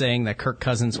game, saying that Kirk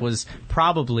Cousins was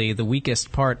probably the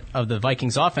weakest part of the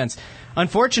Vikings offense.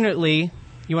 Unfortunately,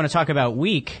 you want to talk about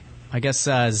weak, I guess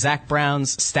Zach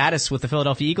Brown's status with the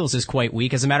Philadelphia Eagles is quite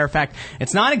weak. As a matter of fact,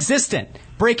 it's non-existent.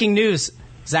 Breaking news,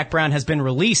 Zach Brown has been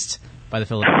released by the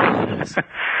Philadelphia Eagles.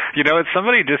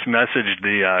 Somebody just messaged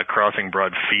the Crossing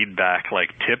Broad feedback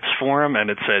tips for him, and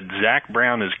it said, Zach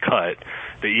Brown is cut.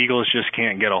 The Eagles just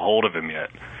can't get a hold of him yet.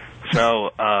 So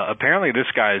apparently this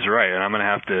guy is right, and I'm going to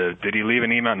have to – did he leave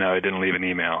an email? No, he didn't leave an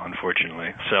email,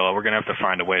 unfortunately. So we're going to have to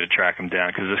find a way to track him down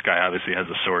because this guy obviously has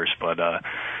a source. But,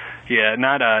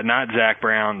 not Zach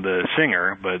Brown, the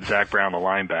singer, but Zach Brown, the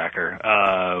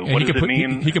linebacker. What does it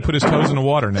mean? He could put his toes in the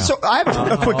water now. So I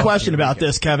have a quick question about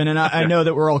this, Kevin, and I know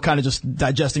that we're all kind of just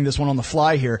digesting this one on the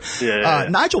fly here.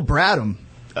 Nigel Bradham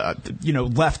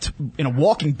left in a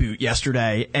walking boot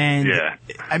yesterday. And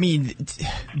I mean,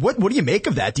 what do you make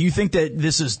of that? Do you think that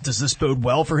does this bode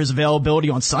well for his availability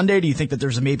on Sunday? Do you think that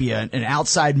there's maybe an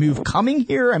outside move coming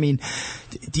here? I mean,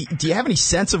 do you have any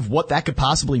sense of what that could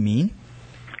possibly mean?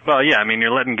 Well, yeah, I mean,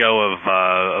 you're letting go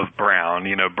of Brown.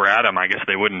 Bradham, I guess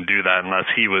they wouldn't do that unless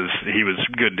he was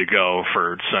good to go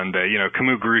for Sunday.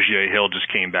 Camus Grugier-Hill just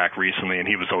came back recently, and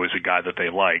he was always a guy that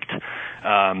they liked.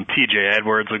 T.J.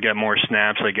 Edwards will get more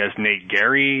snaps. I guess Nate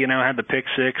Gary, had the pick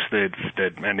six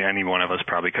that any one of us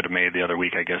probably could have made the other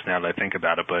week, I guess, now that I think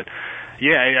about it. But,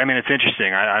 yeah, I mean, it's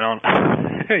interesting. I don't,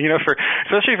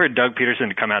 especially for Doug Peterson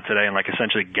to come out today and,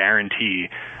 essentially guarantee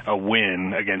a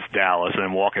win against Dallas and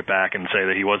then walk it back and say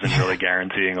that he wasn't really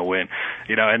guaranteeing a win,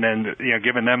 and then,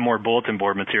 giving them more bulletin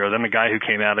board material. Then the guy who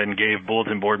came out and gave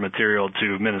bulletin board material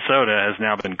to Minnesota has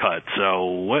now been cut. So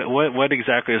what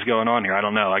exactly is going on here? I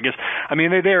don't know. I guess,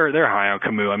 they're high on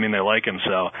Camus. They like him.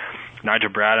 So Nigel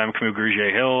Bradham, Camus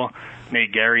Grugier-Hill,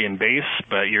 Nate Gary in base,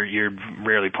 but you're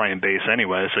rarely playing base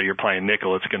anyway, so you're playing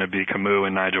nickel. It's going to be Camus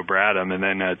and Nigel Bradham, and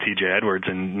then T.J. Edwards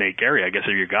and Nate Gary, I guess,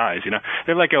 are your guys.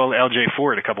 They're like L.J.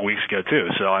 Ford a couple weeks ago, too.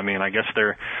 So, I guess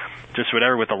they're just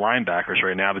whatever with the linebackers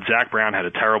right now. But Zach Brown had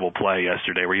a terrible play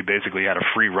yesterday where he basically had a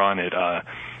free run at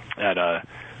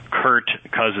Kurt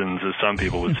Cousins, as some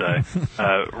people would say,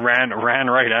 ran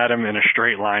right at him in a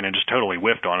straight line and just totally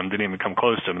whiffed on him. Didn't even come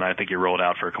close to him, and I think he rolled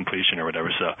out for a completion or whatever.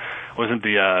 So wasn't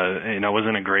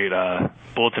a great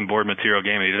bulletin board material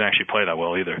game. He didn't actually play that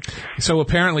well either. So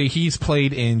apparently he's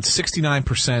played in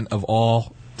 69% of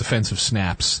all defensive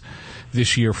snaps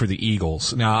this year for the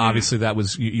Eagles. Now, obviously, that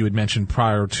was you had mentioned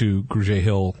prior to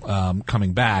Grugier-Hill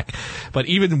coming back, but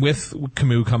even with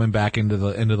Camus coming back into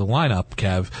the lineup,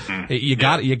 Kev, you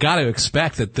got to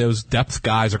expect that those depth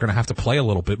guys are going to have to play a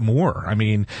little bit more. And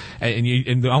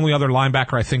the only other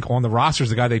linebacker I think on the roster is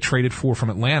the guy they traded for from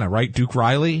Atlanta, right? Duke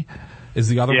Riley is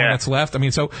the other one that's left.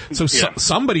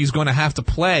 Somebody's going to have to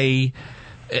play.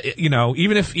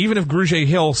 Even if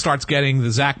Grugier-Hill starts getting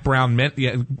the Zach Brown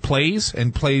plays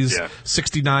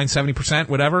 69, 70%,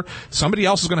 whatever, somebody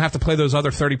else is going to have to play those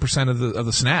other 30% of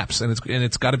the snaps, and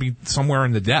it's got to be somewhere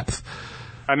in the depth.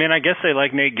 I guess they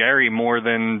like Nate Gary more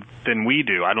than we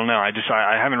do. I don't know.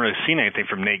 I haven't really seen anything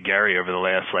from Nate Gary over the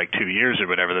last 2 years or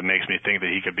whatever that makes me think that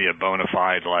he could be a bona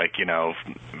fide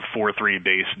 4-3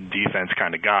 base defense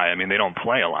kind of guy. They don't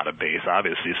play a lot of base,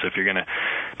 obviously. So if you're going to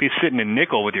be sitting in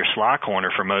nickel with your slot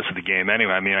corner for most of the game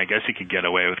anyway, I guess you could get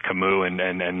away with Camus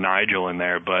and Nigel in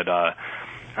there, but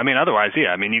otherwise,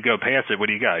 you go past it. What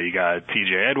do you got? You got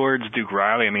T.J. Edwards, Duke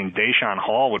Riley. Deshaun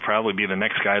Hall would probably be the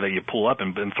next guy that you pull up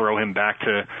and throw him back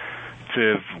to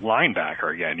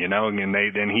linebacker again,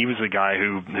 and he was the guy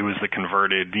who was the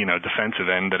converted, defensive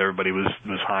end that everybody was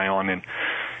high on in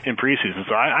preseason.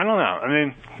 So I don't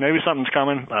know. Maybe something's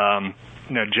coming.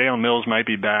 Jalen Mills might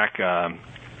be back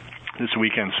this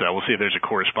weekend, so we'll see if there's a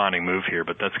corresponding move here,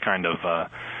 but that's kind of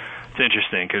it's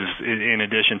interesting because in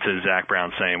addition to Zach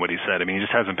Brown saying what he said, he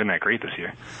just hasn't been that great this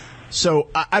year. So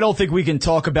I don't think we can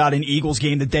talk about an Eagles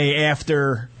game the day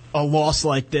after a loss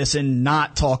like this and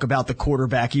not talk about the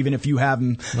quarterback, even if you have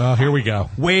him. Well, here we go.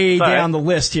 Way down the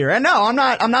list here. And no, I'm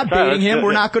not baiting him.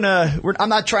 I'm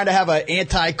not trying to have an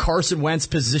anti-Carson Wentz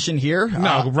position here.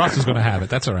 No, Russ is going to have it.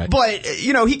 That's all right. But,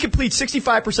 he completes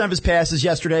 65% of his passes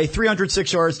yesterday,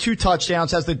 306 yards, 2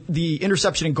 touchdowns, has the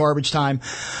interception in garbage time.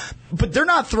 But they're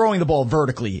not throwing the ball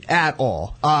vertically at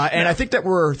all. And I think that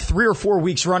we're 3 or 4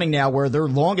 weeks running now where their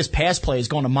longest pass play is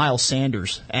going to Miles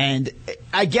Sanders. And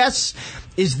I guess,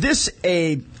 is this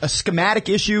a schematic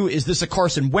issue? Is this a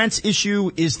Carson Wentz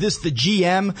issue? Is this the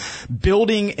GM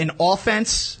building an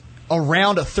offense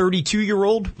around a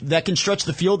 32-year-old that can stretch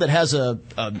the field, that has a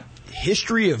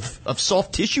history of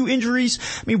soft tissue injuries?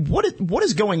 What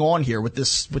is going on here with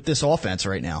this offense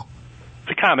right now?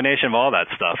 It's a combination of all that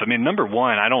stuff. Number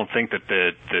one, I don't think that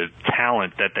the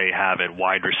talent that they have at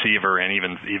wide receiver and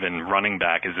even running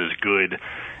back is as good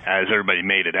as everybody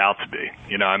made it out to be.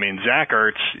 Zach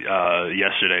Ertz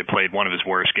yesterday played one of his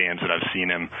worst games that I've seen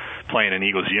him play in an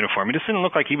Eagles uniform. He just didn't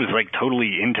look like he was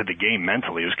totally into the game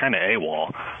mentally. He was kind of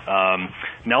AWOL.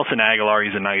 Nelson Aguilar,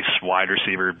 he's a nice wide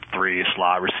receiver 3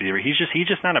 slot receiver. He's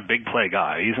just not a big play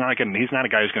guy. He's not a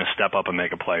guy who's going to step up and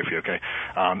make a play for you. Okay,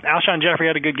 Alshon Jeffrey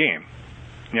had a good game.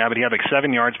 Yeah, but he had like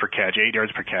 7 yards per catch, 8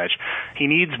 yards per catch. He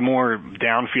needs more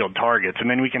downfield targets, and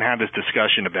then we can have this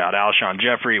discussion about Alshon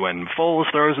Jeffrey when Foles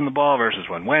throws in the ball versus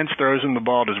when Wentz throws in the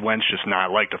ball. Does Wentz just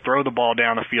not like to throw the ball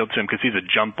down the field to him because he's a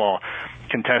jump ball,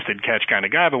 contested catch kind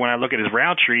of guy? But when I look at his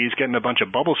route tree, he's getting a bunch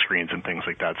of bubble screens and things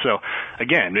like that. So,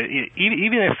 again,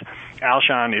 even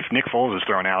if Nick Foles is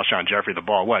throwing Alshon Jeffrey the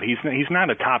ball, he's not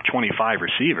a top 25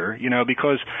 receiver,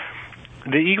 because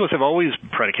the Eagles have always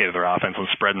predicated their offense on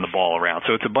spreading the ball around.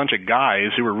 So it's a bunch of guys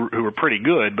who are pretty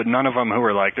good, but none of them who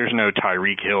are like, there's no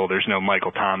Tyreek Hill, there's no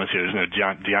Michael Thomas here, there's no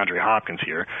DeAndre Hopkins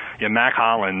here. Yeah, Mac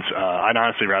Hollins, I'd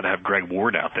honestly rather have Greg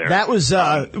Ward out there. That was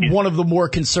one of the more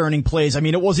concerning plays. I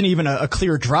mean, it wasn't even a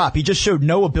clear drop. He just showed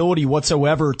no ability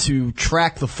whatsoever to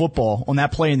track the football on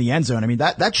that play in the end zone. I mean,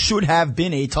 that should have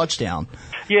been a touchdown.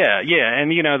 Yeah,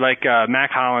 and Mac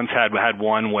Hollins had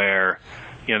one where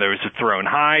there was a thrown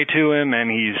high to him, and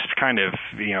he's kind of,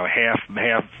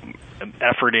 half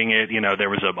efforting it. There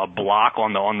was a block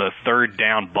on the third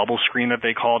down bubble screen that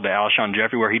they called to Alshon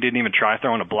Jeffrey, where he didn't even try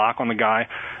throwing a block on the guy.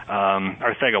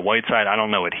 Arcega-Whiteside, I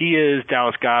don't know what he is.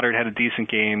 Dallas Goedert had a decent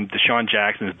game. Deshaun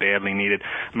Jackson is badly needed.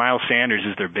 Miles Sanders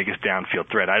is their biggest downfield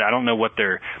threat. I don't know what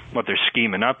they're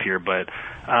scheming up here, but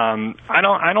I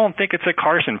don't think it's a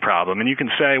Carson problem. And you can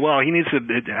say, well, he needs to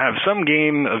have some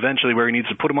game eventually where he needs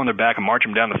to put them on their back and march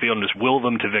them down the field and just will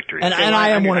them to victory. And I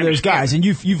am one of those guys, and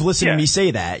you've listened to me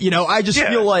say that. I just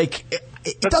feel like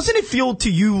doesn't it feel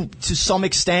to you to some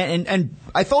extent, and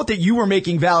I thought that you were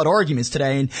making valid arguments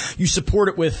today, and you support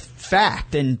it with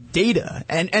fact and data,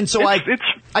 and so I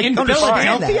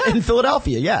understand that in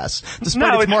Philadelphia, yes,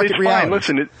 despite its market reality.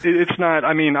 Listen, it's not.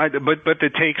 I mean, but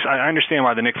it takes. I understand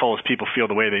why the Nick Foles people feel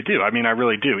the way they do. I mean, I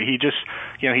really do. He just,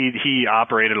 he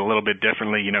operated a little bit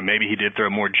differently. Maybe he did throw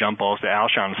more jump balls to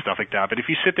Alshon and stuff like that. But if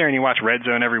you sit there and you watch Red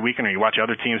Zone every weekend, or you watch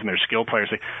other teams and their skill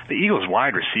players, the Eagles'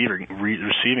 wide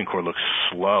receiving core looks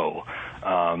slow.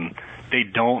 They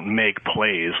don't make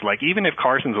plays. Like, even if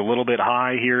Carson's a little bit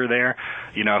high here or there,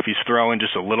 if he's throwing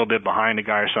just a little bit behind a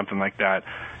guy or something like that,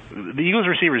 the Eagles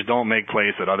receivers don't make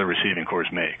plays that other receiving cores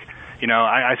make.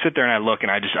 I sit there and I look, and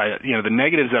the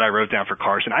negatives that I wrote down for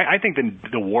Carson, I think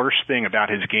the worst thing about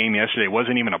his game yesterday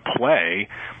wasn't even a play.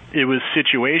 It was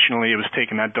situationally, it was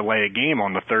taking that delay of game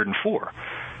on the 3rd and 4.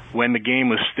 When the game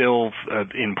was still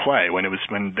in play, when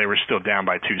they were still down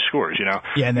by 2 scores,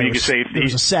 Yeah, and there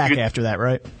was a sack after that,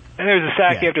 right? And there was a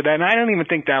sack after that, and I don't even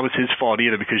think that was his fault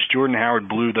either, because Jordan Howard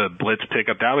blew the blitz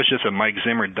pickup. That was just a Mike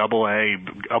Zimmer double A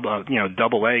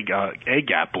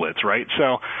gap blitz, right?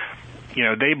 So,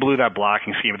 they blew that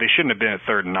blocking scheme, but they shouldn't have been at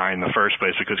 3rd and 9 in the first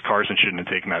place, because Carson shouldn't have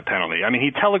taken that penalty. I mean,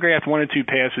 he telegraphed 1 or 2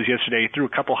 passes yesterday, threw a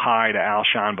couple high to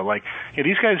Alshon, but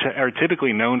these guys are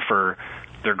typically known for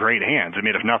their great hands. I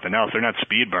mean, if nothing else, they're not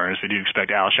speed burners. We do expect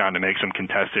Alshon to make some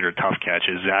contested or tough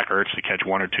catches. Zach Ertz to catch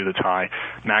 1 or 2 that's high.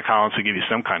 Mac Hollins to give you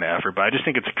some kind of effort. But I just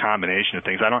think it's a combination of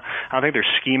things. I don't think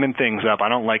they're scheming things up. I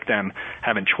don't like them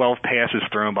having 12 passes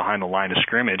thrown behind the line of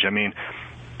scrimmage. I mean,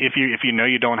 if you know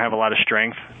you don't have a lot of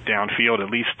strength downfield, at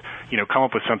least come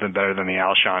up with something better than the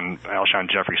Alshon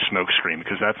Jeffrey smoke screen,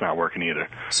 because that's not working either.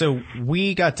 So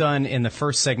we got done in the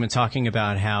first segment talking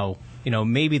about how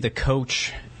maybe the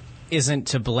coach isn't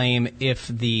to blame if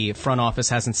the front office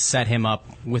hasn't set him up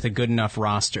with a good enough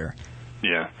roster.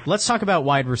 Yeah. Let's talk about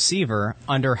wide receiver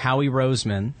under Howie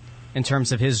Roseman in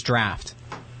terms of his draft.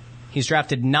 He's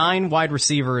drafted 9 wide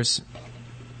receivers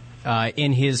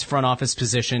in his front office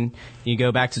position. You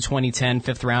go back to 2010,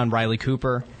 5th round, Riley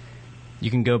Cooper. You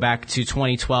can go back to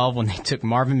 2012 when they took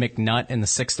Marvin McNutt in the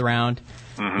 6th round.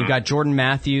 Mm-hmm. You've got Jordan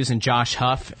Matthews and Josh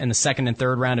Huff in the 2nd and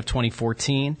 3rd round of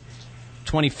 2014.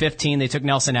 2015, they took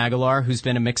Nelson Aguilar, who's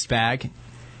been a mixed bag.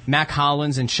 Mac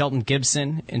Hollins and Shelton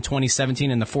Gibson in 2017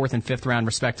 in the 4th and 5th round,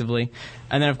 respectively.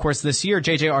 And then, of course, this year,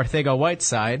 J.J.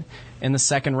 Arcega-Whiteside in the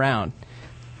 2nd round.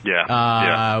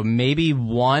 Yeah. Maybe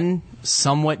one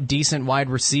somewhat decent wide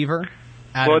receiver.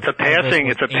 Well, it's a passing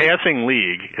league.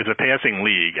 It's a passing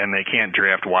league, and they can't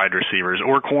draft wide receivers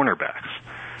or cornerbacks.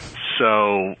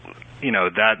 So,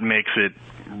 that makes it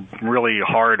really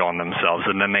hard on themselves,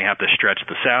 and then they have to stretch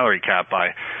the salary cap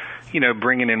by,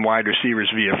 bringing in wide receivers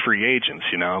via free agents,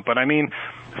 But, I mean,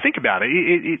 think about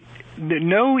it.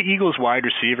 No Eagles wide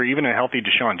receiver, even a healthy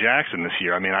Deshaun Jackson this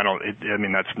year, I mean,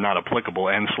 that's not applicable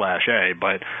N/A,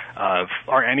 but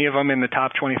are any of them in the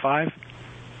top 25?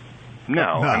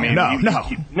 No.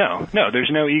 No.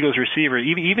 There's no Eagles receiver.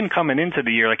 Even coming into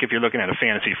the year, like if you're looking at a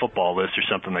fantasy football list or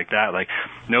something like that, like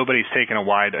nobody's taken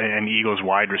an Eagles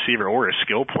wide receiver or a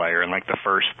skill player in like the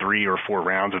first 3 or 4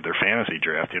 rounds of their fantasy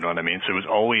draft. You know what I mean? So it was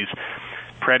always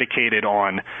predicated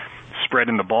on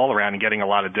spreading the ball around and getting a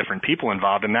lot of different people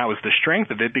involved, and that was the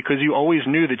strength of it, because you always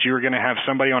knew that you were going to have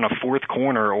somebody on a fourth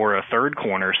corner or a third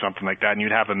corner or something like that, and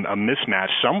you'd have a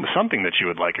mismatch, something that you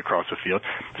would like across the field.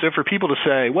 So for people to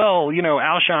say, well,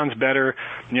 Alshon's better,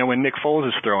 when Nick Foles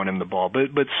is throwing him the ball, but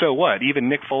so what? Even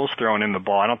Nick Foles throwing him the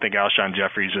ball, I don't think Alshon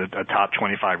Jeffrey's a top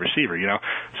 25 receiver,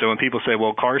 So when people say,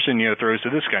 well, Carson, throws to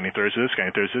this guy, and he throws to this guy,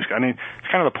 and he throws to this guy, I mean,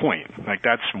 it's kind of the point. Like,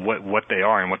 that's what they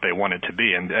are and what they want it to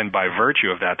be, and by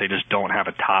virtue of that, they just don't have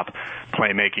a top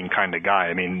playmaking kind of guy.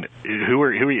 I mean, who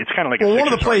are it's kind of like one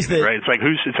of the plays that, right? It's like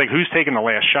who's taking the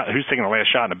last shot? Who's taking the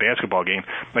last shot in a basketball game?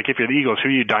 Like, if you're the Eagles, who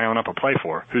are you dialing up a play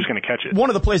for? Who's going to catch it? One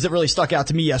of the plays that really stuck out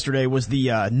to me yesterday was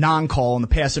the non-call and the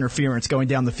pass interference going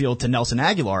down the field to Nelson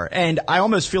Aguilar, and I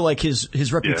almost feel like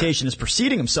his reputation is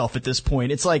preceding himself at this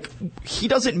point. It's like he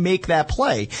doesn't make that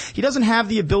play. He doesn't have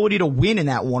the ability to win in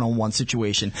that one-on-one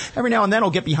situation. Every now and then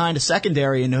he'll get behind a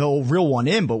secondary and he'll reel one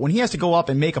in, but when he has to go up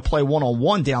and make a play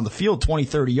one-on-one down the field 20,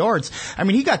 30 yards, I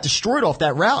mean, he got destroyed off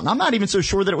that route, and I'm not even so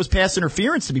sure that it was pass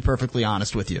interference, to be perfectly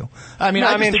honest with you. I mean,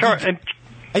 I just think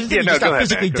he just got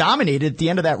physically dominated at the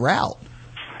end of that route.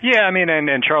 Yeah, I mean,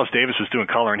 and Charles Davis was doing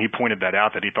color, and he pointed that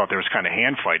out, that he thought there was kind of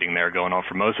hand fighting there going on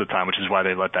for most of the time, which is why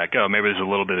they let that go. Maybe there's a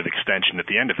little bit of extension at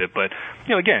the end of it, but,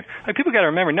 again, like, people got to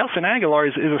remember, Nelson Aguilar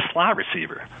is a slot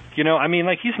receiver. I mean,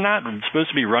 like, he's not supposed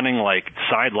to be running, like,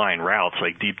 sideline routes,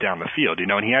 like, deep down the field, and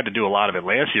he had to do a lot of it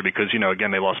last year because,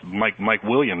 again, they lost Mike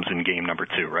Williams in game number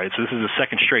 2, right? So this is the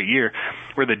second straight year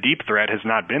where the deep threat has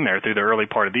not been there through the early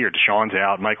part of the year. Deshaun's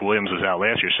out, Mike Williams was out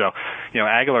last year, so,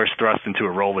 Aguilar's thrust into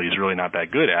a role that he's really not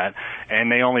that good at, and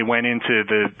they only went into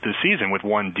the season with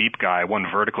one deep guy, one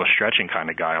vertical stretching kind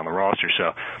of guy on the roster.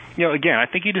 So, again, I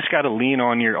think you just got to lean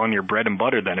on your bread and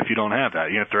butter then if you don't have that.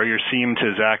 Throw your seam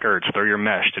to Zach Ertz, throw your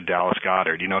mesh to Dallas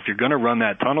Goedert. If you're going to run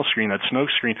that tunnel screen, that smoke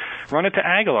screen, run it to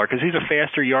Aguilar because he's a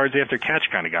faster yards after catch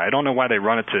kind of guy. I don't know why they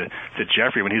run it to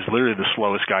Jeffrey when he's literally the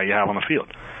slowest guy you have on the field.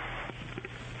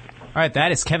 All right,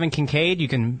 that is Kevin Kincaid. You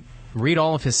can read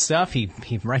all of his stuff. He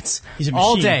writes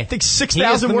all day. I think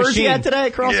 6,000 words he had today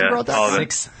across the broadcast.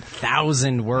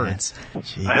 6,000 words.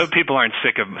 I hope people aren't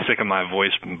sick of my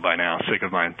voice by now, sick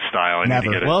of my style. I need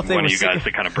to get one of you guys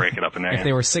to kind of break it up in there. If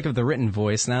they were sick of the written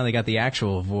voice, now they got the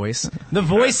actual voice. The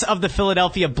voice of the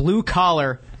Philadelphia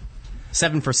blue-collar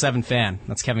 7-for-7 fan.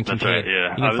 That's Kevin Kincaid. That's right,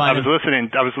 yeah. I was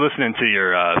listening to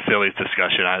your Phillies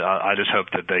discussion. I just hope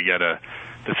that they get the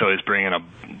Phillies bring in a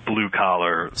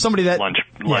blue-collar lunch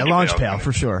pail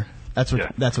for sure. That's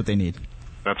what they need.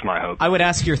 That's my hope. I would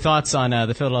ask your thoughts on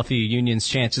the Philadelphia Union's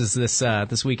chances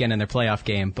this weekend in their playoff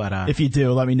game, but if you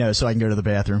do, let me know so I can go to the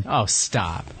bathroom. Oh,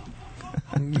 stop.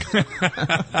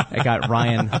 I got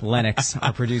Ryan Lennox,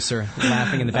 our producer,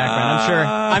 laughing in the background.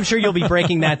 I'm sure you'll be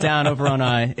breaking that down over on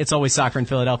It's Always Soccer in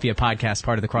Philadelphia podcast,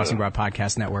 part of the Crossing Broad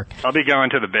Podcast Network. I'll be going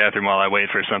to the bathroom while I wait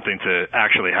for something to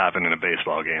actually happen in a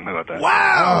baseball game. How about that?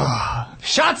 Wow!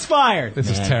 Shots fired! This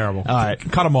is terrible. All right,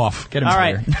 cut him off. Get him All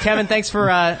right, Kevin, thanks for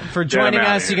joining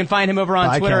us. You can find him over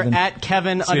on Twitter Kevin. at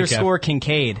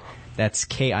Kevin_Kincaid. That's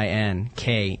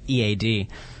KINKEAD.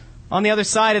 On the other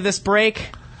side of this break,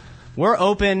 we're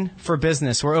open for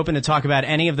business. We're open to talk about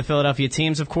any of the Philadelphia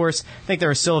teams, of course. I think there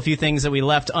are still a few things that we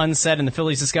left unsaid in the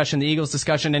Phillies discussion, the Eagles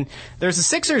discussion, and there's a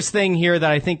Sixers thing here that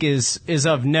I think is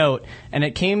of note, and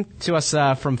it came to us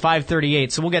from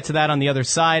 538, so we'll get to that on the other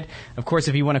side. Of course,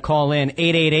 if you want to call in,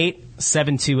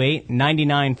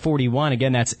 888-728-9941.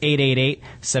 Again, that's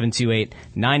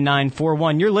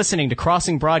 888-728-9941. You're listening to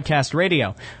Crossing Broadcast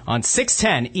Radio on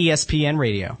 610 ESPN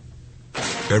Radio.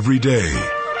 Every day,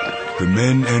 the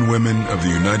men and women of the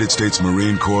United States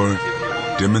Marine Corps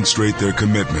demonstrate their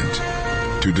commitment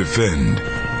to defend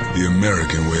the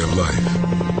American way of life.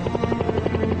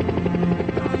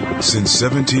 Since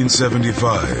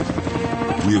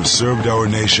 1775, we have served our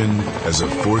nation as a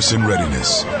force in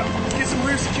readiness.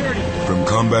 From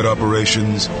combat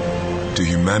operations to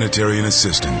humanitarian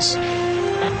assistance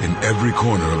in every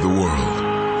corner of the world.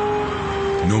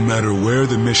 No matter where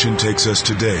the mission takes us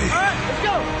today,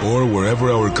 or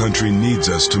wherever our country needs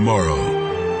us tomorrow,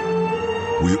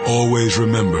 we always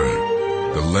remember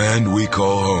the land we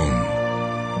call home.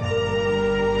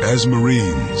 As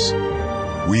Marines,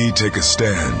 we take a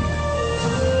stand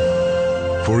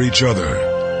for each other,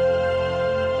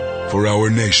 for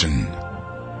our nation,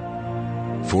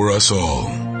 for us all,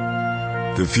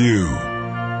 the few,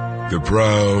 the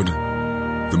proud,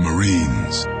 the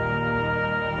Marines.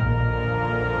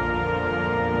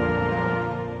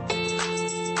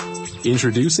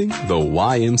 Introducing the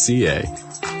YMCA.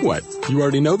 What, you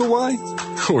already know the why?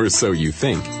 Or so you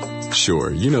think.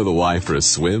 Sure, you know the why for a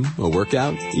swim, a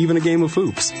workout, even a game of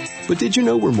hoops. But did you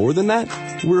know we're more than that?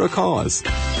 We're a cause.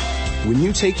 When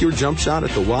you take your jump shot at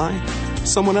the Y,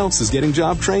 someone else is getting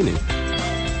job training.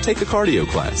 Take a cardio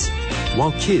class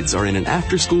while kids are in an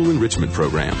after-school enrichment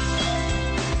program.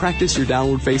 Practice your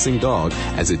downward-facing dog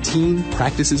as a teen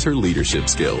practices her leadership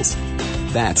skills.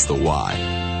 That's the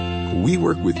why. We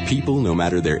work with people no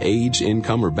matter their age,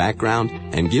 income, or background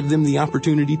and give them the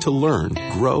opportunity to learn,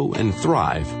 grow, and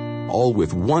thrive, all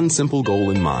with one simple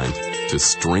goal in mind, to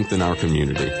strengthen our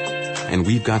community. And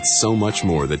we've got so much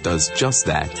more that does just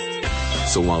that.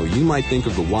 So while you might think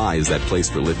of the Y as that place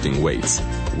for lifting weights,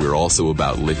 we're also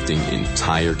about lifting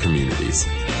entire communities.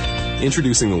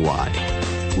 Introducing the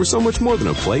Y. We're so much more than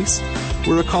a place.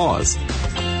 We're a cause.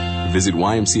 Visit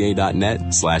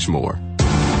ymca.net/more.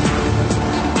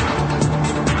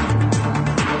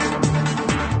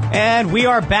 And we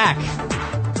are back.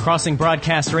 Crossing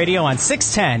Broadcast Radio on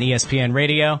 610 ESPN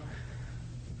Radio.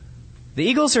 The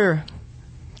Eagles are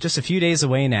just a few days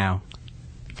away now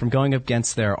from going up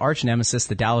against their arch nemesis,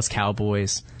 the Dallas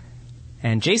Cowboys.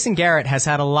 And Jason Garrett has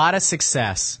had a lot of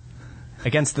success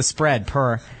against the spread,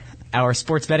 per our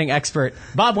sports betting expert,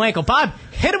 Bob Wankel. Bob,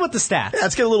 hit him with the stats.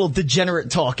 Let's get a little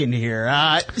degenerate talk in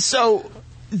here. So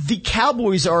the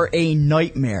Cowboys are a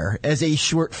nightmare as a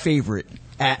short favorite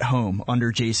at home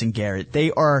under Jason Garrett.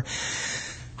 They are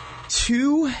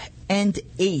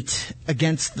 2-8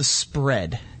 against the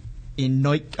spread in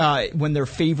when they're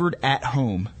favored at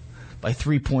home by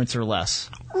 3 points or less.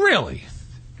 Really?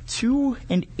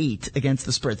 2-8 against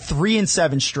the spread,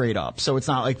 3-7 straight up. So it's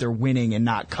not like they're winning and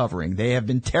not covering. They have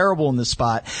been terrible in this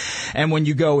spot. And when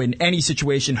you go in any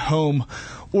situation, home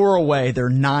or away, they're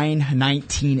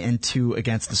 9-19-2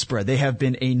 against the spread. They have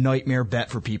been a nightmare bet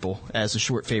for people as a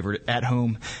short favorite at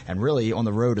home and really on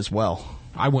the road as well.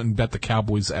 I wouldn't bet the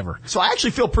Cowboys ever. So I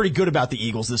actually feel pretty good about the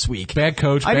Eagles this week. Bad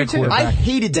coach, bad quarterback. I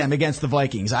hated them against the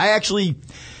Vikings. I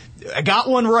got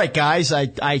one right, guys.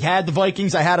 I had the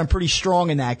Vikings. I had them pretty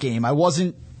strong in that game. I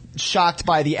wasn't shocked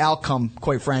by the outcome,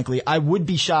 quite frankly. I would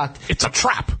be shocked. It's a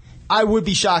trap. I would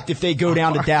be shocked if they go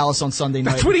down to Dallas on Sunday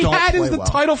night. That's what he had as the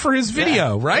title for his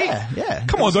video, right? Yeah.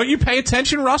 Come on, don't you pay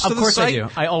attention, Russ, to the site? Of course I do.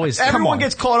 I always do. Everyone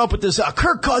gets caught up with this,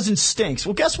 Kirk Cousins stinks.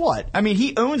 Well, guess what? I mean,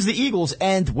 he owns the Eagles,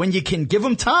 and when you can give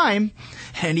him time,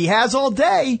 and he has all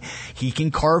day, he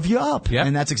can carve you up. Yep.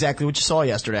 And that's exactly what you saw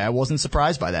yesterday. I wasn't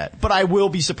surprised by that. But I will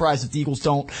be surprised if the Eagles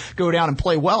don't go down and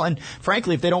play well, and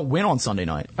frankly, if they don't win on Sunday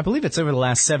night. I believe it's over the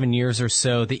last 7 years or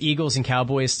so, the Eagles and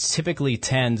Cowboys typically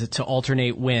tend to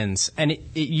alternate wins. And it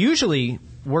usually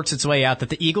works its way out that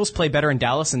the Eagles play better in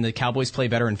Dallas and the Cowboys play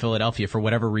better in Philadelphia for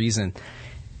whatever reason.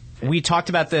 We talked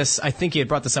about this, I think you had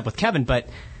brought this up with Kevin, but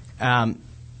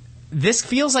this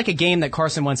feels like a game that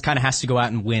Carson Wentz kind of has to go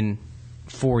out and win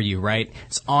for you, right?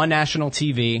 It's on national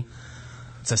TV.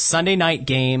 It's a Sunday night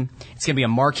game. It's going to be a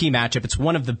marquee matchup. It's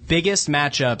one of the biggest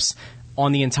matchups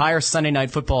on the entire Sunday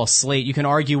night football slate. You can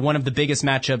argue one of the biggest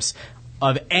matchups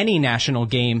of any national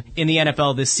game in the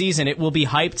NFL this season. It will be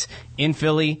hyped in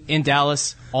Philly, in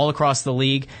Dallas, all across the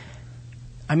league.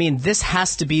 I mean, this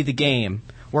has to be the game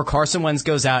where Carson Wentz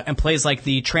goes out and plays like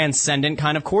the transcendent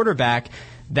kind of quarterback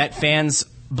that fans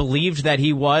believed that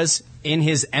he was in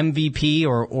his MVP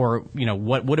or you know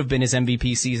what would have been his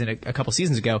MVP season a couple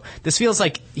seasons ago. This feels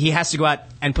like he has to go out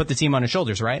and put the team on his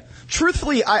shoulders, right?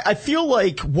 Truthfully, I feel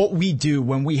like what we do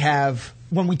when we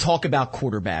talk about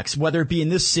quarterbacks, whether it be in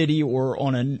this city or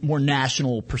on a more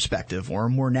national perspective or a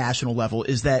more national level,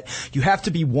 is that you have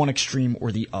to be one extreme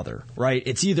or the other, right?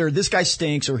 It's either this guy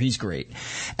stinks or he's great.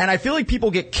 And I feel like people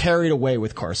get carried away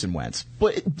with Carson Wentz.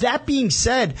 But that being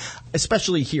said,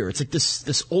 especially here, it's like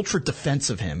this ultra defense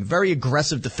of him, very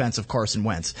aggressive defense of Carson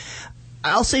Wentz.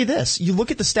 I'll say this. You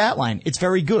look at the stat line. It's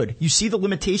very good. You see the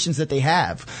limitations that they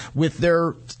have with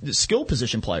their skill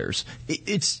position players.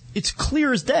 It's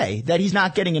clear as day that he's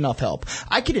not getting enough help.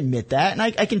 I can admit that, and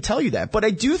I can tell you that. But I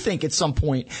do think at some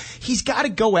point he's got to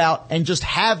go out and just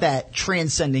have that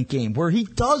transcendent game where he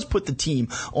does put the team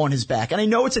on his back. And I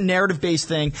know it's a narrative-based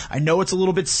thing. I know it's a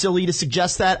little bit silly to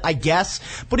suggest that, I guess.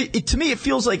 But to me, it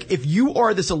feels like if you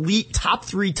are this elite top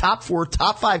 3, top 4,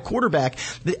 top 5 quarterback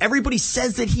that everybody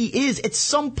says that he is, at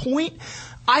some point,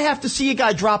 I have to see a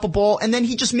guy drop a ball and then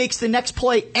he just makes the next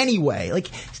play anyway. Like,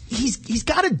 he's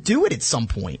got to do it at some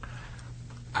point.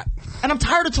 And I'm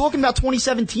tired of talking about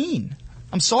 2017.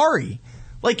 I'm sorry.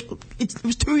 Like, it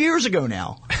was 2 years ago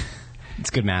now. It's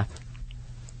good math.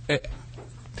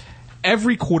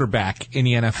 Every quarterback in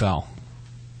the NFL,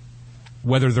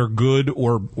 whether they're good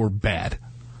or bad,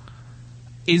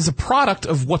 is a product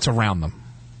of what's around them.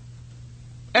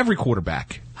 Every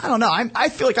quarterback. I don't know. I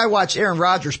feel like I watched Aaron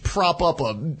Rodgers prop up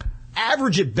a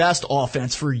average at best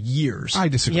offense for years. I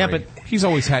disagree. Yeah, but he's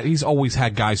always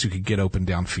had guys who could get open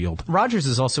downfield. Rodgers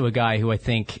is also a guy who I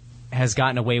think has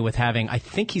gotten away with having, I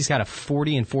think he's got a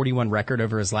 40-41 record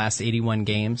over his last 81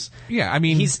 games. Yeah, I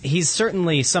mean, he's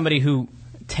certainly somebody who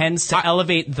tends to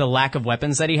elevate the lack of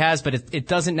weapons that he has, but it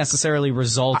doesn't necessarily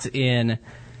result in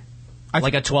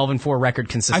like a 12-4 record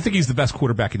consistently. I think he's the best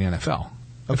quarterback in the NFL.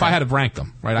 Okay. If I had to rank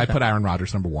them, right, I'd put Aaron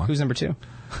Rodgers number 1. Who's number 2?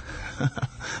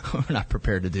 We're not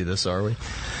prepared to do this, are we?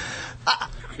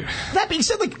 That being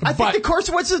said, I think that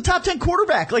Carson Wentz is a top 10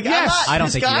 quarterback. Yes. I don't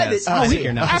think he is. I think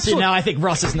you're not. Absolutely. Now I think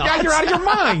Russ is not. Yeah, you're out of your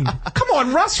mind. Come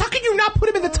on, Russ. How can you not put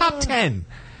him in the top 10?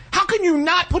 How can you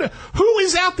not put him? Who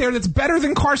is out there that's better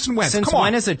than Carson Wentz? Since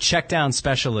when is a check down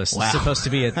specialist supposed to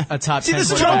be a top 10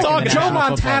 this is quarterback? Joe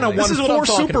Montana won 4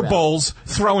 Super Bowls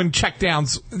throwing check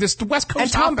downs. The West Coast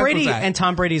and Tom Brady and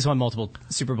Tom Brady's won multiple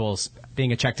Super Bowls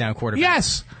being a check down quarterback.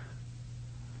 Yes.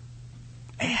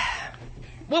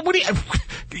 Well, what do you?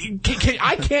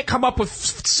 I can't come up with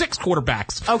 6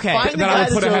 quarterbacks. Okay, that I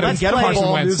would put ahead of Carson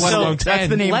Wentz, let alone 10. That's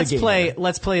the name of the game.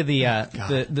 Let's play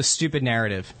the stupid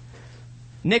narrative.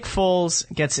 Nick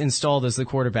Foles gets installed as the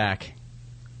quarterback,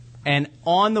 and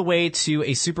on the way to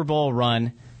a Super Bowl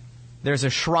run, there's a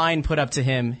shrine put up to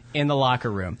him in the locker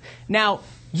room. Now,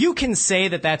 you can say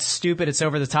that that's stupid, it's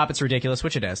over the top, it's ridiculous,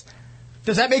 which it is.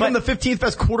 Does that make him the 15th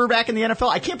best quarterback in the NFL?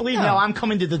 I can't believe now I'm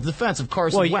coming to the defense of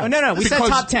Carson Wentz. No, we said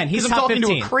top 10. He's top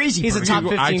 15. To a crazy He's a top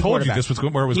 15 I told quarterback. you this was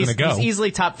where it was going to go. He's easily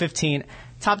top 15.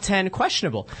 Top 10,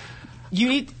 questionable.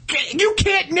 You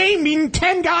can't name me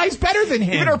 10 guys better than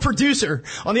him. Even our producer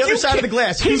on the other side of the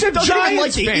glass, he's who a doesn't even like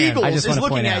Giants the fan. Eagles, is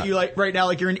looking at you right now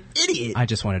like you're an idiot. I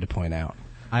just wanted to point out,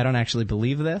 I don't actually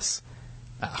believe this.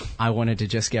 I wanted to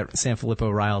just get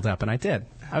Sanfilippo riled up, and I did.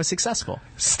 I was successful.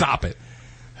 Stop it.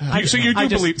 So you do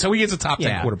believe? So he is a top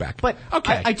 10 quarterback. But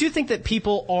okay, I do think that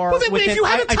people are. Well, within,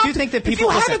 I do think that people.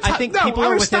 Listen, I think people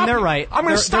are within their right.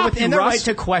 They're within their right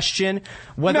to question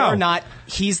whether or not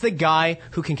he's the guy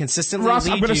who can consistently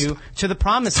lead you to the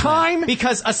promised land.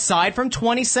 Because aside from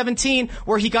 2017,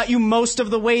 where he got you most of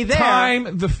the way there,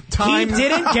 he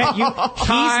didn't get you. He's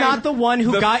not the one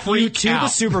who got you to the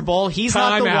Super Bowl. He's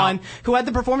not the one who had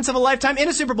the performance of a lifetime in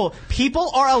a Super Bowl.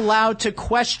 People are allowed to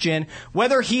question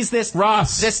whether he's this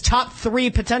top 3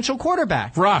 potential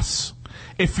quarterback. Russ,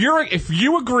 if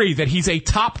you agree that he's a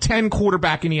top 10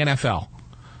 quarterback in the NFL,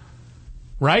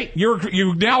 right?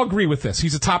 You now agree with this.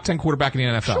 He's a top 10 quarterback in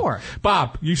the NFL. Sure.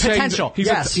 Bob, you say he's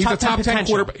a top 10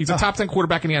 quarterback. He's a top 10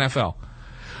 quarterback in the NFL.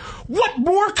 What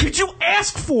more could you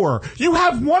ask for? You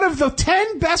have one of the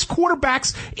 10 best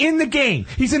quarterbacks in the game.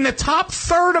 He's in the top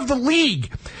third of the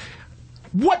league.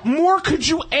 What more could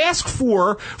you ask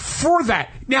for that?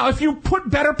 Now, if you put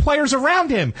better players around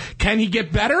him, can he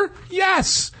get better?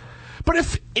 Yes.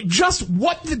 But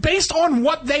based on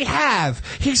what they have,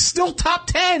 he's still top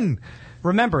 10.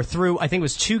 Remember, through, I think it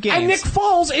was 2 games. And Nick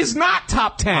Foles is not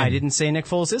top 10. I didn't say Nick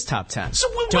Foles is top 10. So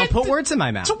don't put words in my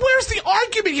mouth. So where's the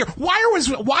argument here?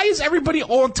 Why is everybody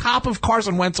on top of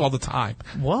Carson Wentz all the time?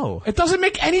 Whoa. It doesn't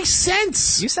make any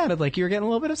sense. You sounded like you were getting a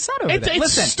little bit upset over that.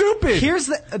 It's stupid. Here's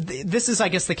this is, I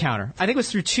guess, the counter. I think it was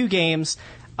through 2 games.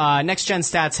 Next Gen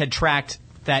Stats had tracked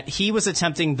that he was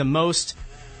attempting the most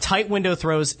tight window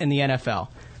throws in the NFL.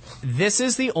 This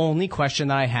is the only question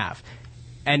that I have.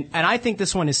 And I think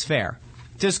this one is fair.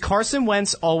 Does Carson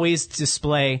Wentz always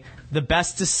display the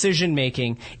best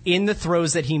decision-making in the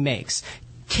throws that he makes?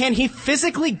 Can he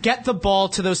physically get the ball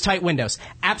to those tight windows?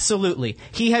 Absolutely.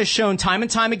 He has shown time and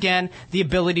time again the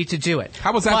ability to do it.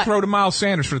 How was that throw to Miles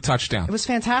Sanders for the touchdown? It was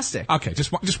fantastic. Okay,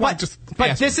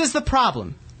 But this is the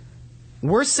problem.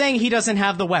 We're saying he doesn't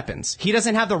have the weapons. He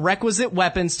doesn't have the requisite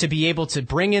weapons to be able to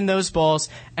bring in those balls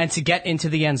and to get into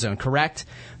the end zone, correct?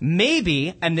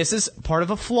 Maybe, and this is part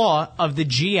of a flaw of the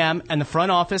GM and the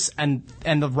front office and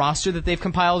the roster that they've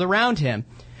compiled around him,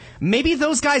 maybe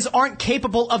those guys aren't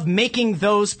capable of making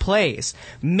those plays.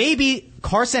 Maybe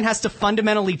Carson has to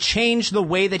fundamentally change the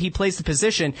way that he plays the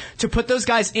position to put those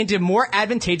guys into more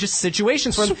advantageous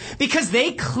situations for them because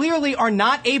they clearly are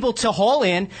not able to haul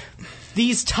in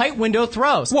these tight window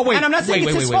throws. Well, and I'm not saying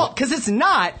it's his fault, because it's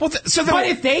not. But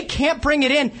if they can't bring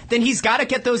it in, then he's got to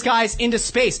get those guys into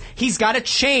space. He's got to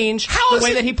change the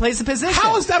way that he plays the position.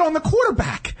 How is that on the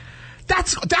quarterback?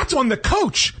 That's on the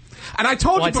coach. And I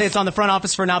told you I'd say it's on the front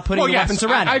office for not putting the weapons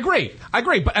around. I agree.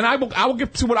 But I will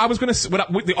get to what I was going to say.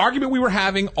 The argument we were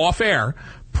having off air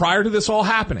prior to this all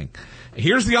happening.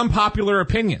 Here's the unpopular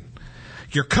opinion.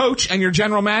 Your coach and your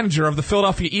general manager of the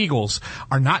Philadelphia Eagles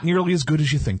are not nearly as good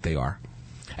as you think they are.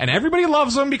 And everybody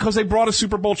loves them because they brought a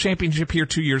Super Bowl championship here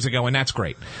 2 years ago, and that's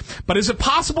great. But is it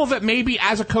possible that maybe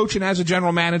as a coach and as a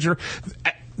general manager,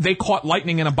 they caught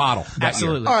lightning in a bottle that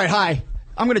Absolutely. year? All right, hi.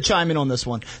 I'm going to chime in on this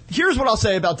one. Here's what I'll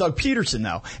say about Doug Peterson,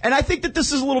 though. And I think that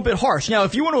this is a little bit harsh. Now,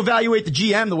 if you want to evaluate the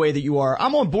GM the way that you are,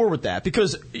 I'm on board with that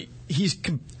because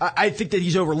I think that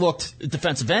he's overlooked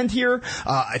defensive end here.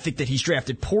 I think that he's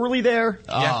drafted poorly there.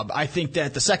 Yeah. I think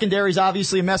that the secondary is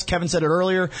obviously a mess. Kevin said it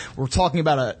earlier. We're talking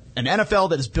about an NFL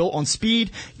that is built on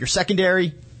speed. Your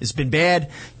secondary has been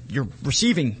bad. Your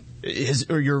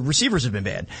your receivers have been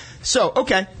bad. So,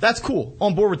 okay, that's cool.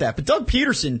 On board with that. But Doug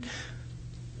Peterson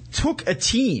took a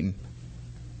team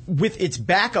with its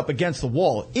back up against the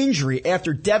wall, injury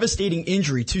after devastating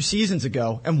injury 2 seasons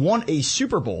ago, and won a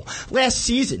Super Bowl. Last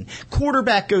season,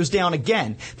 quarterback goes down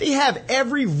again. They have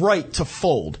every right to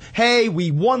fold. Hey,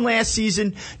 we won last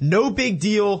season. No big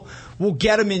deal. We'll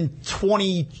get him in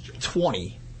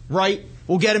 2020, right?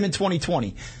 We'll get him in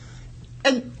 2020.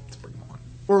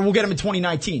 Or we'll get them in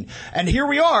 2019. And here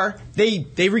we are.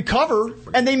 They recover,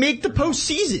 and they make the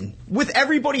postseason with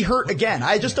everybody hurt again.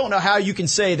 I just don't know how you can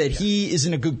say that he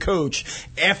isn't a good coach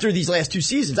after these last 2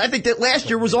 seasons. I think that last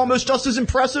year was almost just as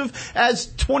impressive as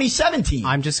 2017.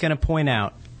 I'm just going to point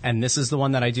out, and this is the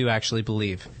one that I do actually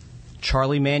believe,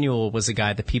 Charlie Manuel was a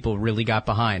guy that people really got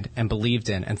behind and believed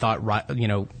in and thought,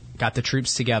 got the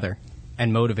troops together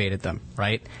and motivated them,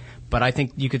 right? But I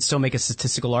think you could still make a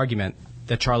statistical argument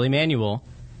that Charlie Manuel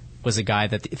was a guy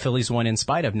that the Phillies won in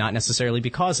spite of, not necessarily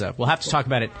because of. We'll have to talk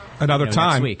about it another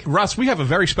time. Next week. Russ, we have a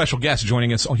very special guest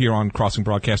joining us here on Crossing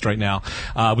Broadcast right now.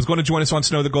 Was going to join us on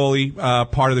Snow the Goalie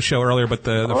part of the show earlier, but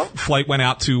the flight went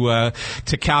out to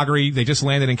Calgary. They just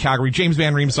landed in Calgary. James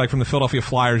Van Riemsdyk from the Philadelphia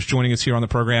Flyers joining us here on the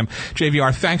program.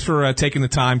 JVR, thanks for taking the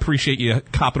time. Appreciate you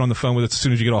hopping on the phone with us as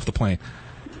soon as you get off the plane.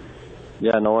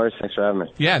 Yeah, no worries. Thanks for having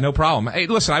me. Yeah, no problem. Hey,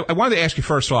 listen, I wanted to ask you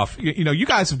first off, you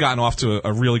guys have gotten off to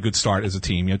a really good start as a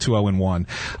team, 2-0-1,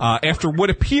 after what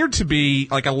appeared to be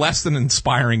like a less than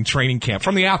inspiring training camp,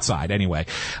 from the outside anyway.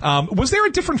 Was there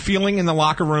a different feeling in the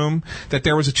locker room that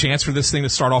there was a chance for this thing to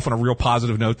start off on a real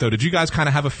positive note, though? Did you guys kind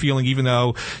of have a feeling, even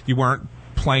though you weren't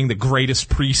playing the greatest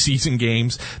preseason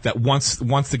games, that once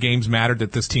the games mattered,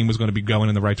 that this team was going to be going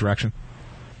in the right direction?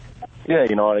 Yeah,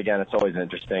 you know what, again, it's always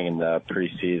interesting in the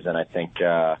preseason. I think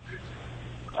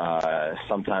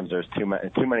sometimes there's too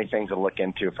many things to look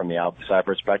into from the outside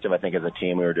perspective. I think as a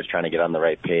team we were just trying to get on the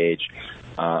right page,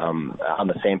 on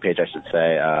the same page, I should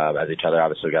say, as each other.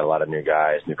 Obviously we got a lot of new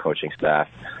guys, new coaching staff,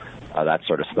 that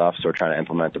sort of stuff. So we're trying to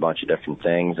implement a bunch of different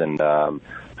things. And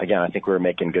again, I think we were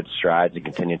making good strides and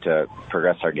continue to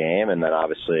progress our game. And then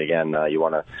obviously, again, you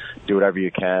want to do whatever you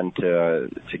can to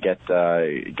get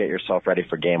yourself ready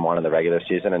for game 1 of the regular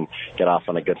season and get off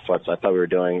on a good foot. So I thought we were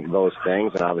doing those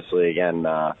things. And obviously, again,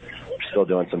 we're still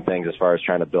doing some things as far as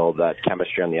trying to build that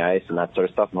chemistry on the ice and that sort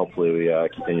of stuff. And hopefully we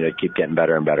continue to keep getting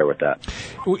better and better with that.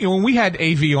 When we had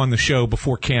AV on the show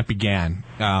before camp began,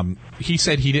 he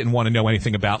said he didn't want to know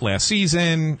anything about last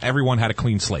season. Everyone had a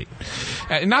clean slate.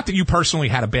 Not that you personally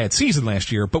had a bad season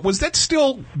last year, but was that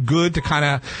still good to kind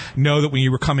of know that when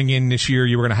you were coming in this year,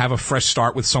 you were going to have a fresh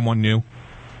start with someone new?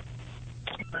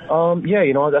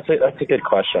 Yeah, that's a good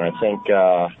question. I think,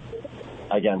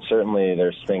 again, certainly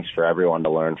there's things for everyone to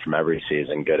learn from every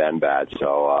season, good and bad.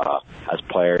 So as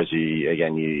players,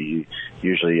 you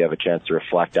usually have a chance to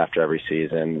reflect after every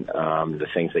season, the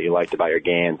things that you liked about your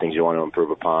game, things you want to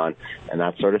improve upon, and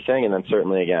that sort of thing. And then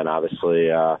certainly, again, obviously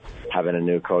having a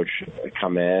new coach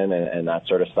come in and that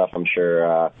sort of stuff, I'm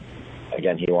sure,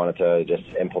 again, he wanted to just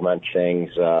implement things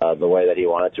the way that he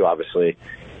wanted to. Obviously,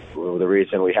 the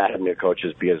reason we had a new coach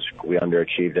is because we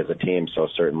underachieved as a team. So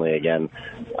certainly, again,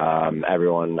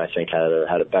 everyone I think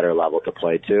had a better level to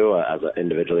play to as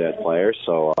individually as players.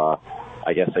 So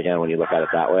I guess again, when you look at it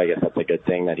that way, I guess that's a good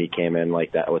thing that he came in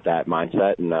like that with that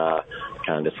mindset and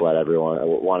kind of just let everyone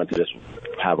wanted to just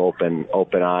have open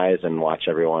eyes and watch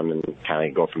everyone and kind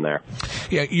of go from there.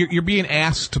 Yeah, you're being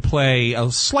asked to play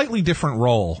a slightly different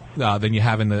role than you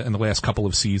have in the last couple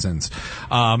of seasons.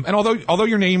 And although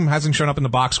your name hasn't shown up in the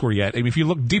box score yet, if you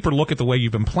look at the way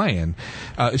you've been playing,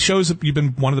 it shows that you've been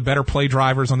one of the better play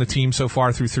drivers on the team so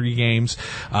far through 3 games.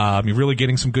 You're really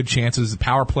getting some good chances. The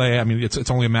power play, I mean,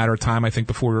 it's only a matter of time, I think,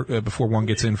 before one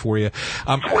gets in for you.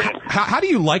 How do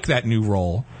you like that new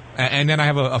role? And then I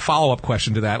have a follow-up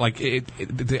question to that,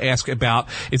 to ask about,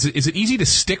 is it easy to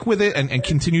stick with it and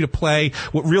continue to play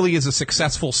what really is a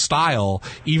successful style,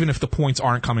 even if the points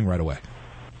aren't coming right away?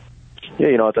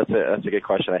 Yeah, that's a good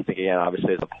question. I think, again,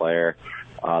 obviously as a player,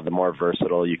 the more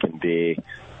versatile you can be,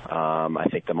 I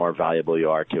think the more valuable you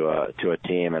are to a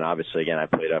team. And obviously, again, I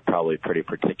played a probably pretty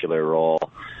particular role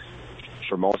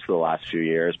for most of the last few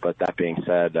years. But that being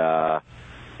said,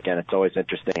 again, it's always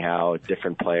interesting how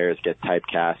different players get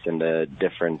typecast into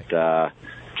different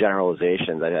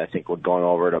generalizations. I think we're going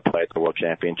over to play at the World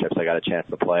Championships. I got a chance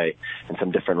to play in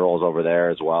some different roles over there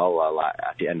as well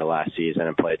at the end of last season,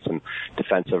 and played some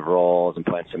defensive roles and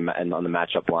played some on the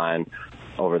matchup line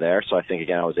over there. So I think,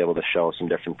 again, I was able to show some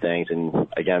different things. And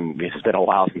again, it's been a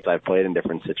while since I've played in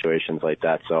different situations like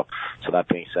that. So that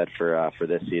being said, for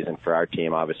this season, for our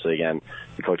team, obviously, again,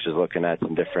 the coach is looking at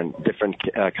some different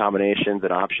combinations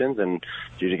and options. And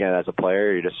usually, again, as a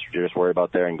player, you're just worried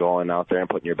about going out there and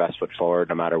putting your best foot forward,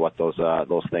 no matter what those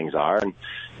things are. And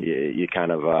you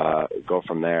kind of go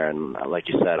from there. And like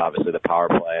you said, obviously the power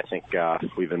play, I think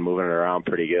we've been moving it around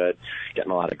pretty good,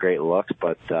 getting a lot of great looks,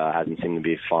 but hasn't seemed to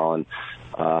be falling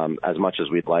as much as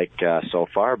we'd like so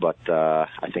far. But I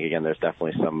think, again, there's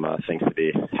definitely some things to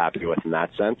be happy with in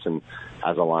that sense. And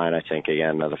as a line, I think,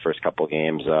 again, the first couple of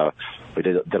games, we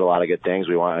did a lot of good things.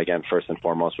 We want, again, first and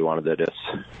foremost, we wanted to just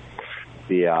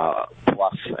be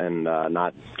plus and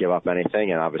not give up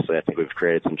anything. And obviously, I think we've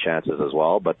created some chances as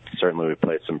well. But certainly, we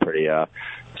played some pretty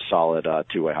solid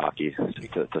two-way hockey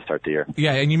to start the year.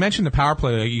 Yeah, and you mentioned the power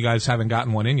play. You guys haven't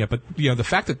gotten one in yet, but the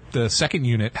fact that the second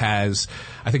unit has,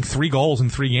 I think, 3 goals in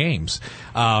 3 games,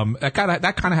 that kind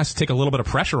of has to take a little bit of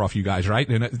pressure off you guys, right?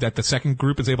 And that the second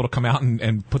group is able to come out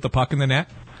and put the puck in the net.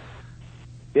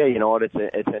 Yeah, you know what? It's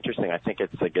interesting. I think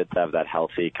it's good to have that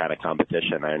healthy kind of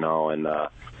competition. I know in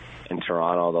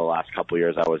Toronto, the last couple of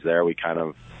years I was there, we kind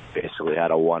of basically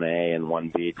had a 1A and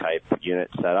 1B type unit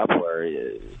set up where,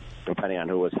 depending on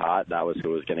who was hot, that was who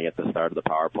was going to get the start of the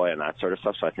power play and that sort of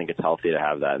stuff. So I think it's healthy to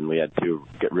have that. And we had 2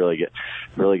 really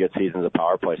good seasons of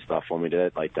power play stuff when we did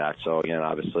it like that. So again,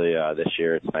 obviously this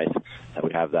year it's nice that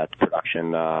we have that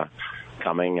production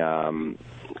coming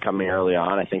early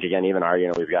on. I think, again, even our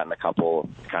unit, we've gotten a couple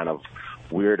kind of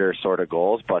weirder sort of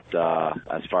goals, but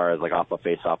as far as like off a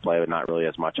face-off play, not really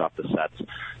as much off the sets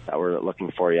that we're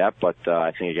looking for yet. But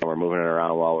I think, again, we're moving it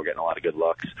around well. We're getting a lot of good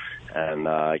looks, and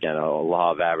again, a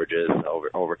law of averages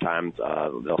over time,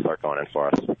 they'll start going in for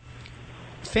us.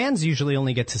 Fans usually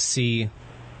only get to see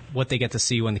what they get to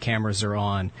see when the cameras are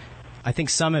on. I think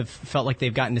some have felt like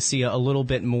they've gotten to see a little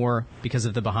bit more because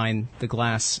of the behind the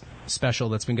glass special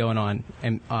that's been going on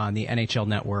the NHL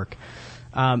Network.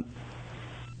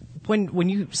 When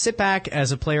you sit back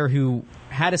as a player who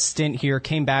had a stint here,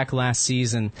 came back last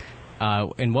season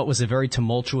in what was a very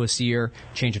tumultuous year,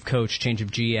 change of coach, change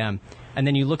of GM, and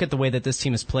then you look at the way that this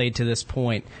team has played to this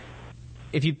point,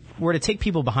 if you were to take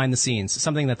people behind the scenes,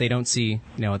 something that they don't see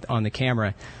on the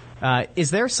camera,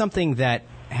 is there something that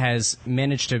has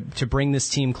managed to bring this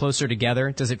team closer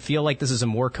together? Does it feel like this is a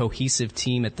more cohesive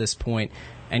team at this point,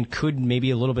 and could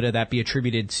maybe a little bit of that be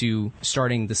attributed to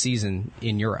starting the season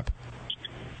in Europe?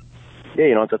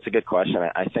 Yeah, that's a good question.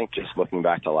 I think just looking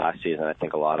back to last season, I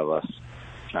think a lot of us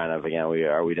kind of, again,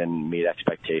 we didn't meet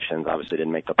expectations. Obviously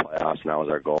didn't make the playoffs, and that was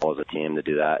our goal as a team to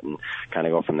do that and kind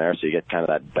of go from there. So you get kind of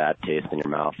that bad taste in your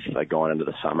mouth like going into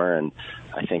the summer, and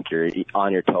I think you're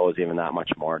on your toes even that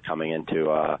much more coming into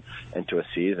a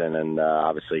season. And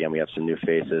obviously, again, we have some new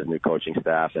faces, new coaching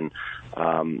staff, and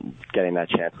getting that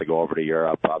chance to go over to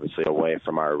Europe, obviously away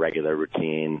from our regular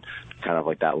routine, kind of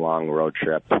like that long road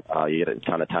trip. You get a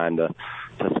ton of time to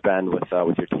spend with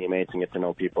your teammates and get to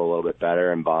know people a little bit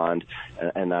better and bond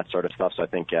and that sort of stuff. So I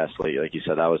think, yes, like you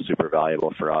said, that was super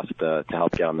valuable for us to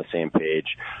help get on the same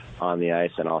page on the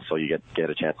ice, and also you get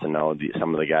a chance to know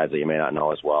some of the guys that you may not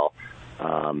know as well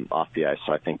off the ice.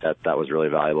 So I think that was really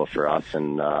valuable for us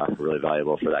and really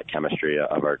valuable for that chemistry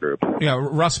of our group. Yeah,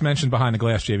 Russ mentioned behind the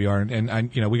glass, JVR,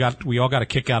 and we all got a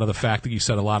kick out of the fact that you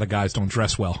said a lot of guys don't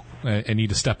dress well and need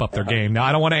to step up their game. Now,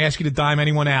 I don't want to ask you to dime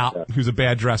anyone out who's a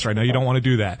bad dresser. I know you don't want to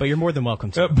do that, but you're more than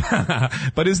welcome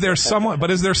to. But is there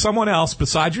someone else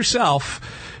besides yourself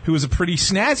who is a pretty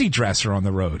snazzy dresser on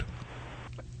the road?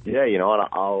 Yeah, you know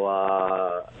what?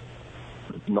 I'll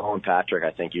Nolan Patrick,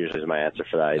 I think, usually is my answer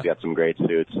for that. He's got some great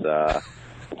suits,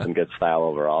 some good style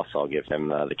overall, so I'll give him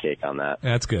the cake on that.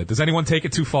 That's good. Does anyone take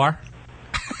it too far?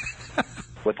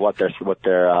 with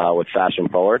fashion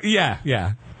forward? Yeah.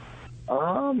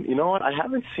 You know what? I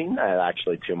haven't seen that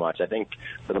actually too much. I think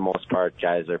for the most part,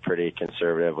 guys are pretty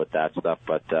conservative with that stuff,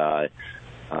 but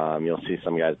you'll see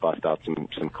some guys bust out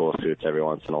some cool suits every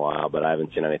once in a while, but I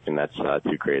haven't seen anything that's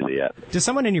too crazy yet. Does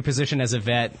someone in your position as a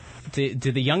vet, do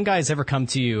the young guys ever come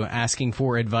to you asking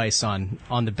for advice on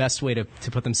the best way to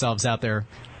put themselves out there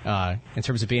in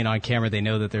terms of being on camera? They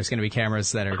know that there's going to be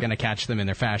cameras that are going to catch them in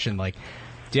their fashion. Like,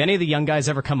 do any of the young guys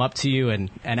ever come up to you and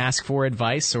ask for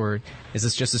advice, or is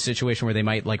this just a situation where they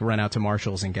might like run out to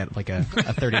Marshall's and get like a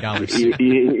 $30 suit?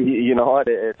 You know what?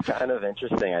 It's kind of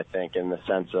interesting, I think, in the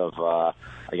sense of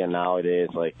again, nowadays,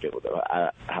 like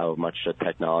how much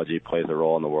technology plays a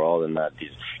role in the world, and that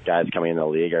these guys coming into the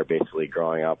league are basically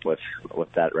growing up with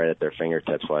that right at their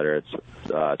fingertips, whether it's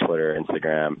Twitter,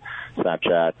 Instagram,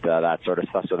 Snapchat, that sort of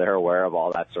stuff. So they're aware of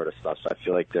all that sort of stuff. So I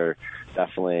feel like they're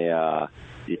definitely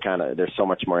there's so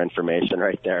much more information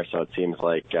right there. So it seems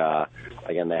like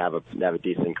again they have a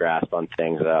decent grasp on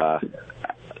things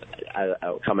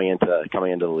coming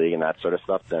into the league and that sort of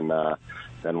stuff than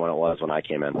when it was when I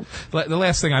came in. The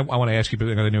last thing I want to ask you,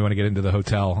 because I know I want to get into the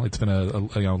hotel. It's been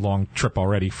a long trip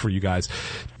already for you guys.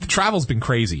 The travel's been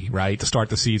crazy, right, to start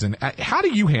the season. How do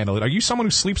you handle it? Are you someone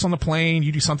who sleeps on the plane?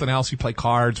 You do something else? You play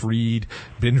cards, read,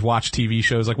 binge watch TV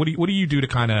shows? Like, what do you do to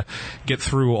kind of get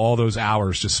through all those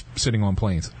hours just sitting on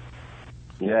planes?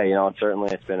 Yeah,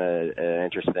 certainly it's been an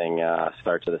interesting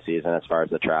start to the season as far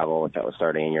as the travel. That was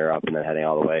starting in Europe and then heading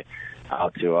all the way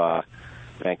out to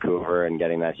Vancouver and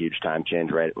getting that huge time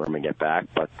change right when we get back.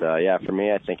 But for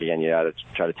me, I think again you got to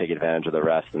try to take advantage of the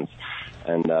rest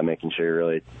and making sure you're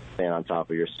really staying on top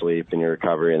of your sleep and your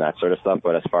recovery and that sort of stuff.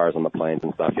 But as far as on the planes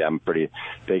and stuff, I'm pretty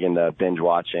big into binge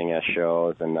watching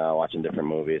shows and watching different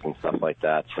movies and stuff like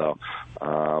that. So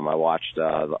I watched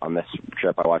on this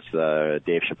trip, I watched the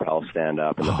Dave Chappelle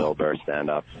stand-up and the Bill Burr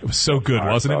stand-up. It was so good,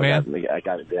 wasn't it, man?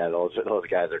 Those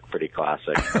guys are pretty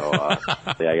classic. So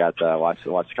I got to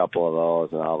watch a couple of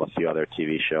those and I'll have a few other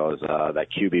TV shows. That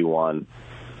QB1.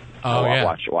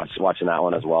 Watching that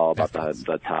one as well about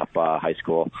the top high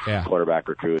school quarterback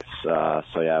recruits.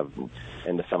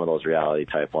 Into some of those reality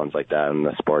type ones like that in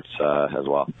the sports as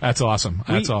well. That's awesome.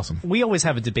 Awesome. We always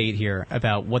have a debate here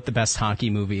about what the best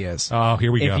hockey movie is. Oh,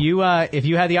 here we go. If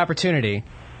you had the opportunity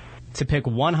to pick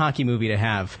one hockey movie to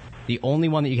have, the only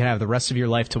one that you can have the rest of your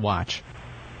life to watch,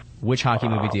 which hockey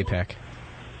movie do you pick?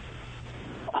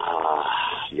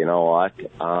 You know what?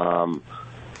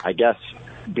 I guess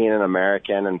being an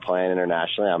American and playing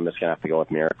internationally, I'm just gonna have to go with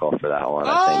Miracle for that one.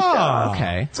 I think,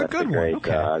 okay, it's a good one.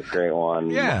 Great one.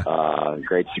 Yeah.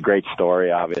 Great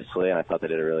story, obviously, and I thought they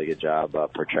did a really good job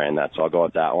portraying that. So I'll go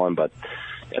with that one. But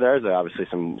there's obviously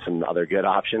some other good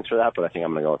options for that. But I think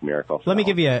I'm gonna go with Miracle. Let me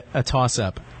give you a toss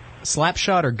up: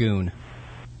 Slapshot or Goon?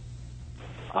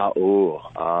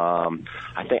 I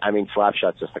mean,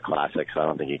 Slapshot's just a classic, so I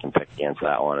don't think you can pick against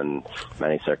that one in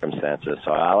many circumstances.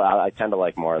 So I tend to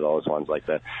like more of those ones, like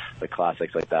the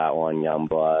classics like that one,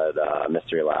 Youngblood,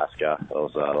 Mystery Alaska.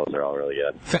 Those are all really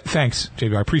good. Thanks,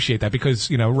 JV. I appreciate that because,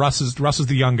 Russ is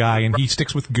the young guy and he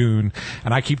sticks with Goon,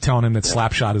 and I keep telling him that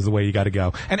Slapshot is the way you got to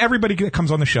go. And everybody that comes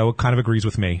on the show kind of agrees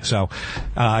with me. So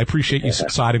I appreciate you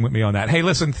siding with me on that. Hey,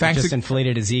 listen, thanks. You just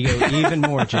inflated his ego even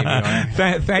more,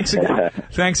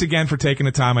 JV. Thanks again for taking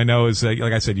the time. I know,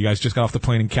 like I said, you guys just got off the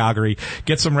plane in Calgary.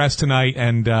 Get some rest tonight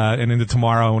and into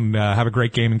tomorrow, and have a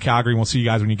great game in Calgary. And we'll see you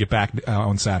guys when you get back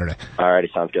on Saturday. All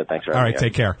righty, sounds good. Thanks for having me. All right,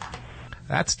 take care.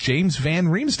 That's James Van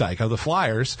Riemsdyk of the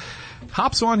Flyers.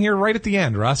 Hops on here right at the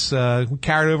end, Russ. We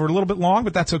carried over a little bit long,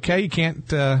 but that's okay. You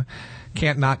can't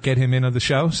not get him into the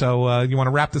show. So you want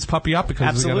to wrap this puppy up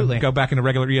because we're going to go back into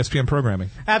regular ESPN programming.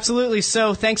 Absolutely.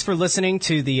 So thanks for listening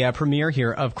to the premiere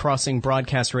here of Crossing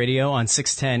Broadcast Radio on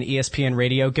 610 ESPN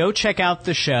Radio. Go check out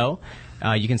the show.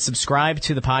 You can subscribe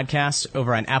to the podcast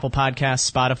over on Apple Podcasts,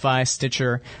 Spotify,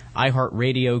 Stitcher,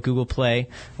 iHeartRadio, Google Play,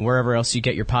 and wherever else you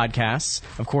get your podcasts.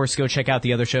 Of course, go check out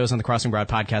the other shows on the Crossing Broad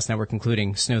Podcast Network,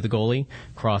 including Snow the Goalie,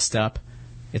 Crossed Up,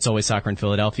 It's Always Soccer in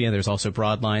Philadelphia. There's also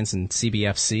Broadlines and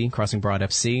CBFC, Crossing Broad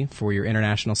FC, for your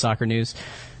international soccer news.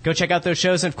 Go check out those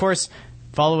shows. And, of course,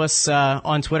 follow us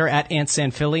on Twitter at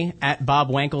AntSanPhilly, at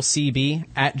BobWankelCB,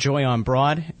 at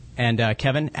JoyOnBroad, and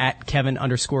Kevin, at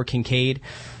Kevin_Kincaid.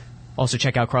 Also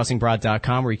check out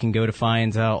crossingbroad.com where you can go to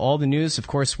find all the news. Of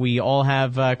course, we all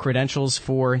have credentials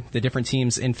for the different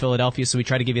teams in Philadelphia, so we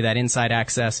try to give you that inside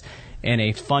access in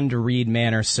a fun-to-read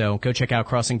manner. So go check out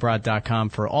crossingbroad.com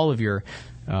for all your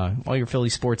Philly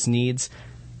sports needs.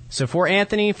 So for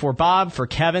Anthony, for Bob, for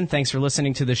Kevin, thanks for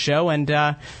listening to the show. And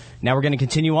now we're going to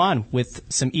continue on with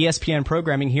some ESPN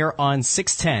programming here on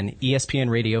 610 ESPN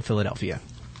Radio Philadelphia.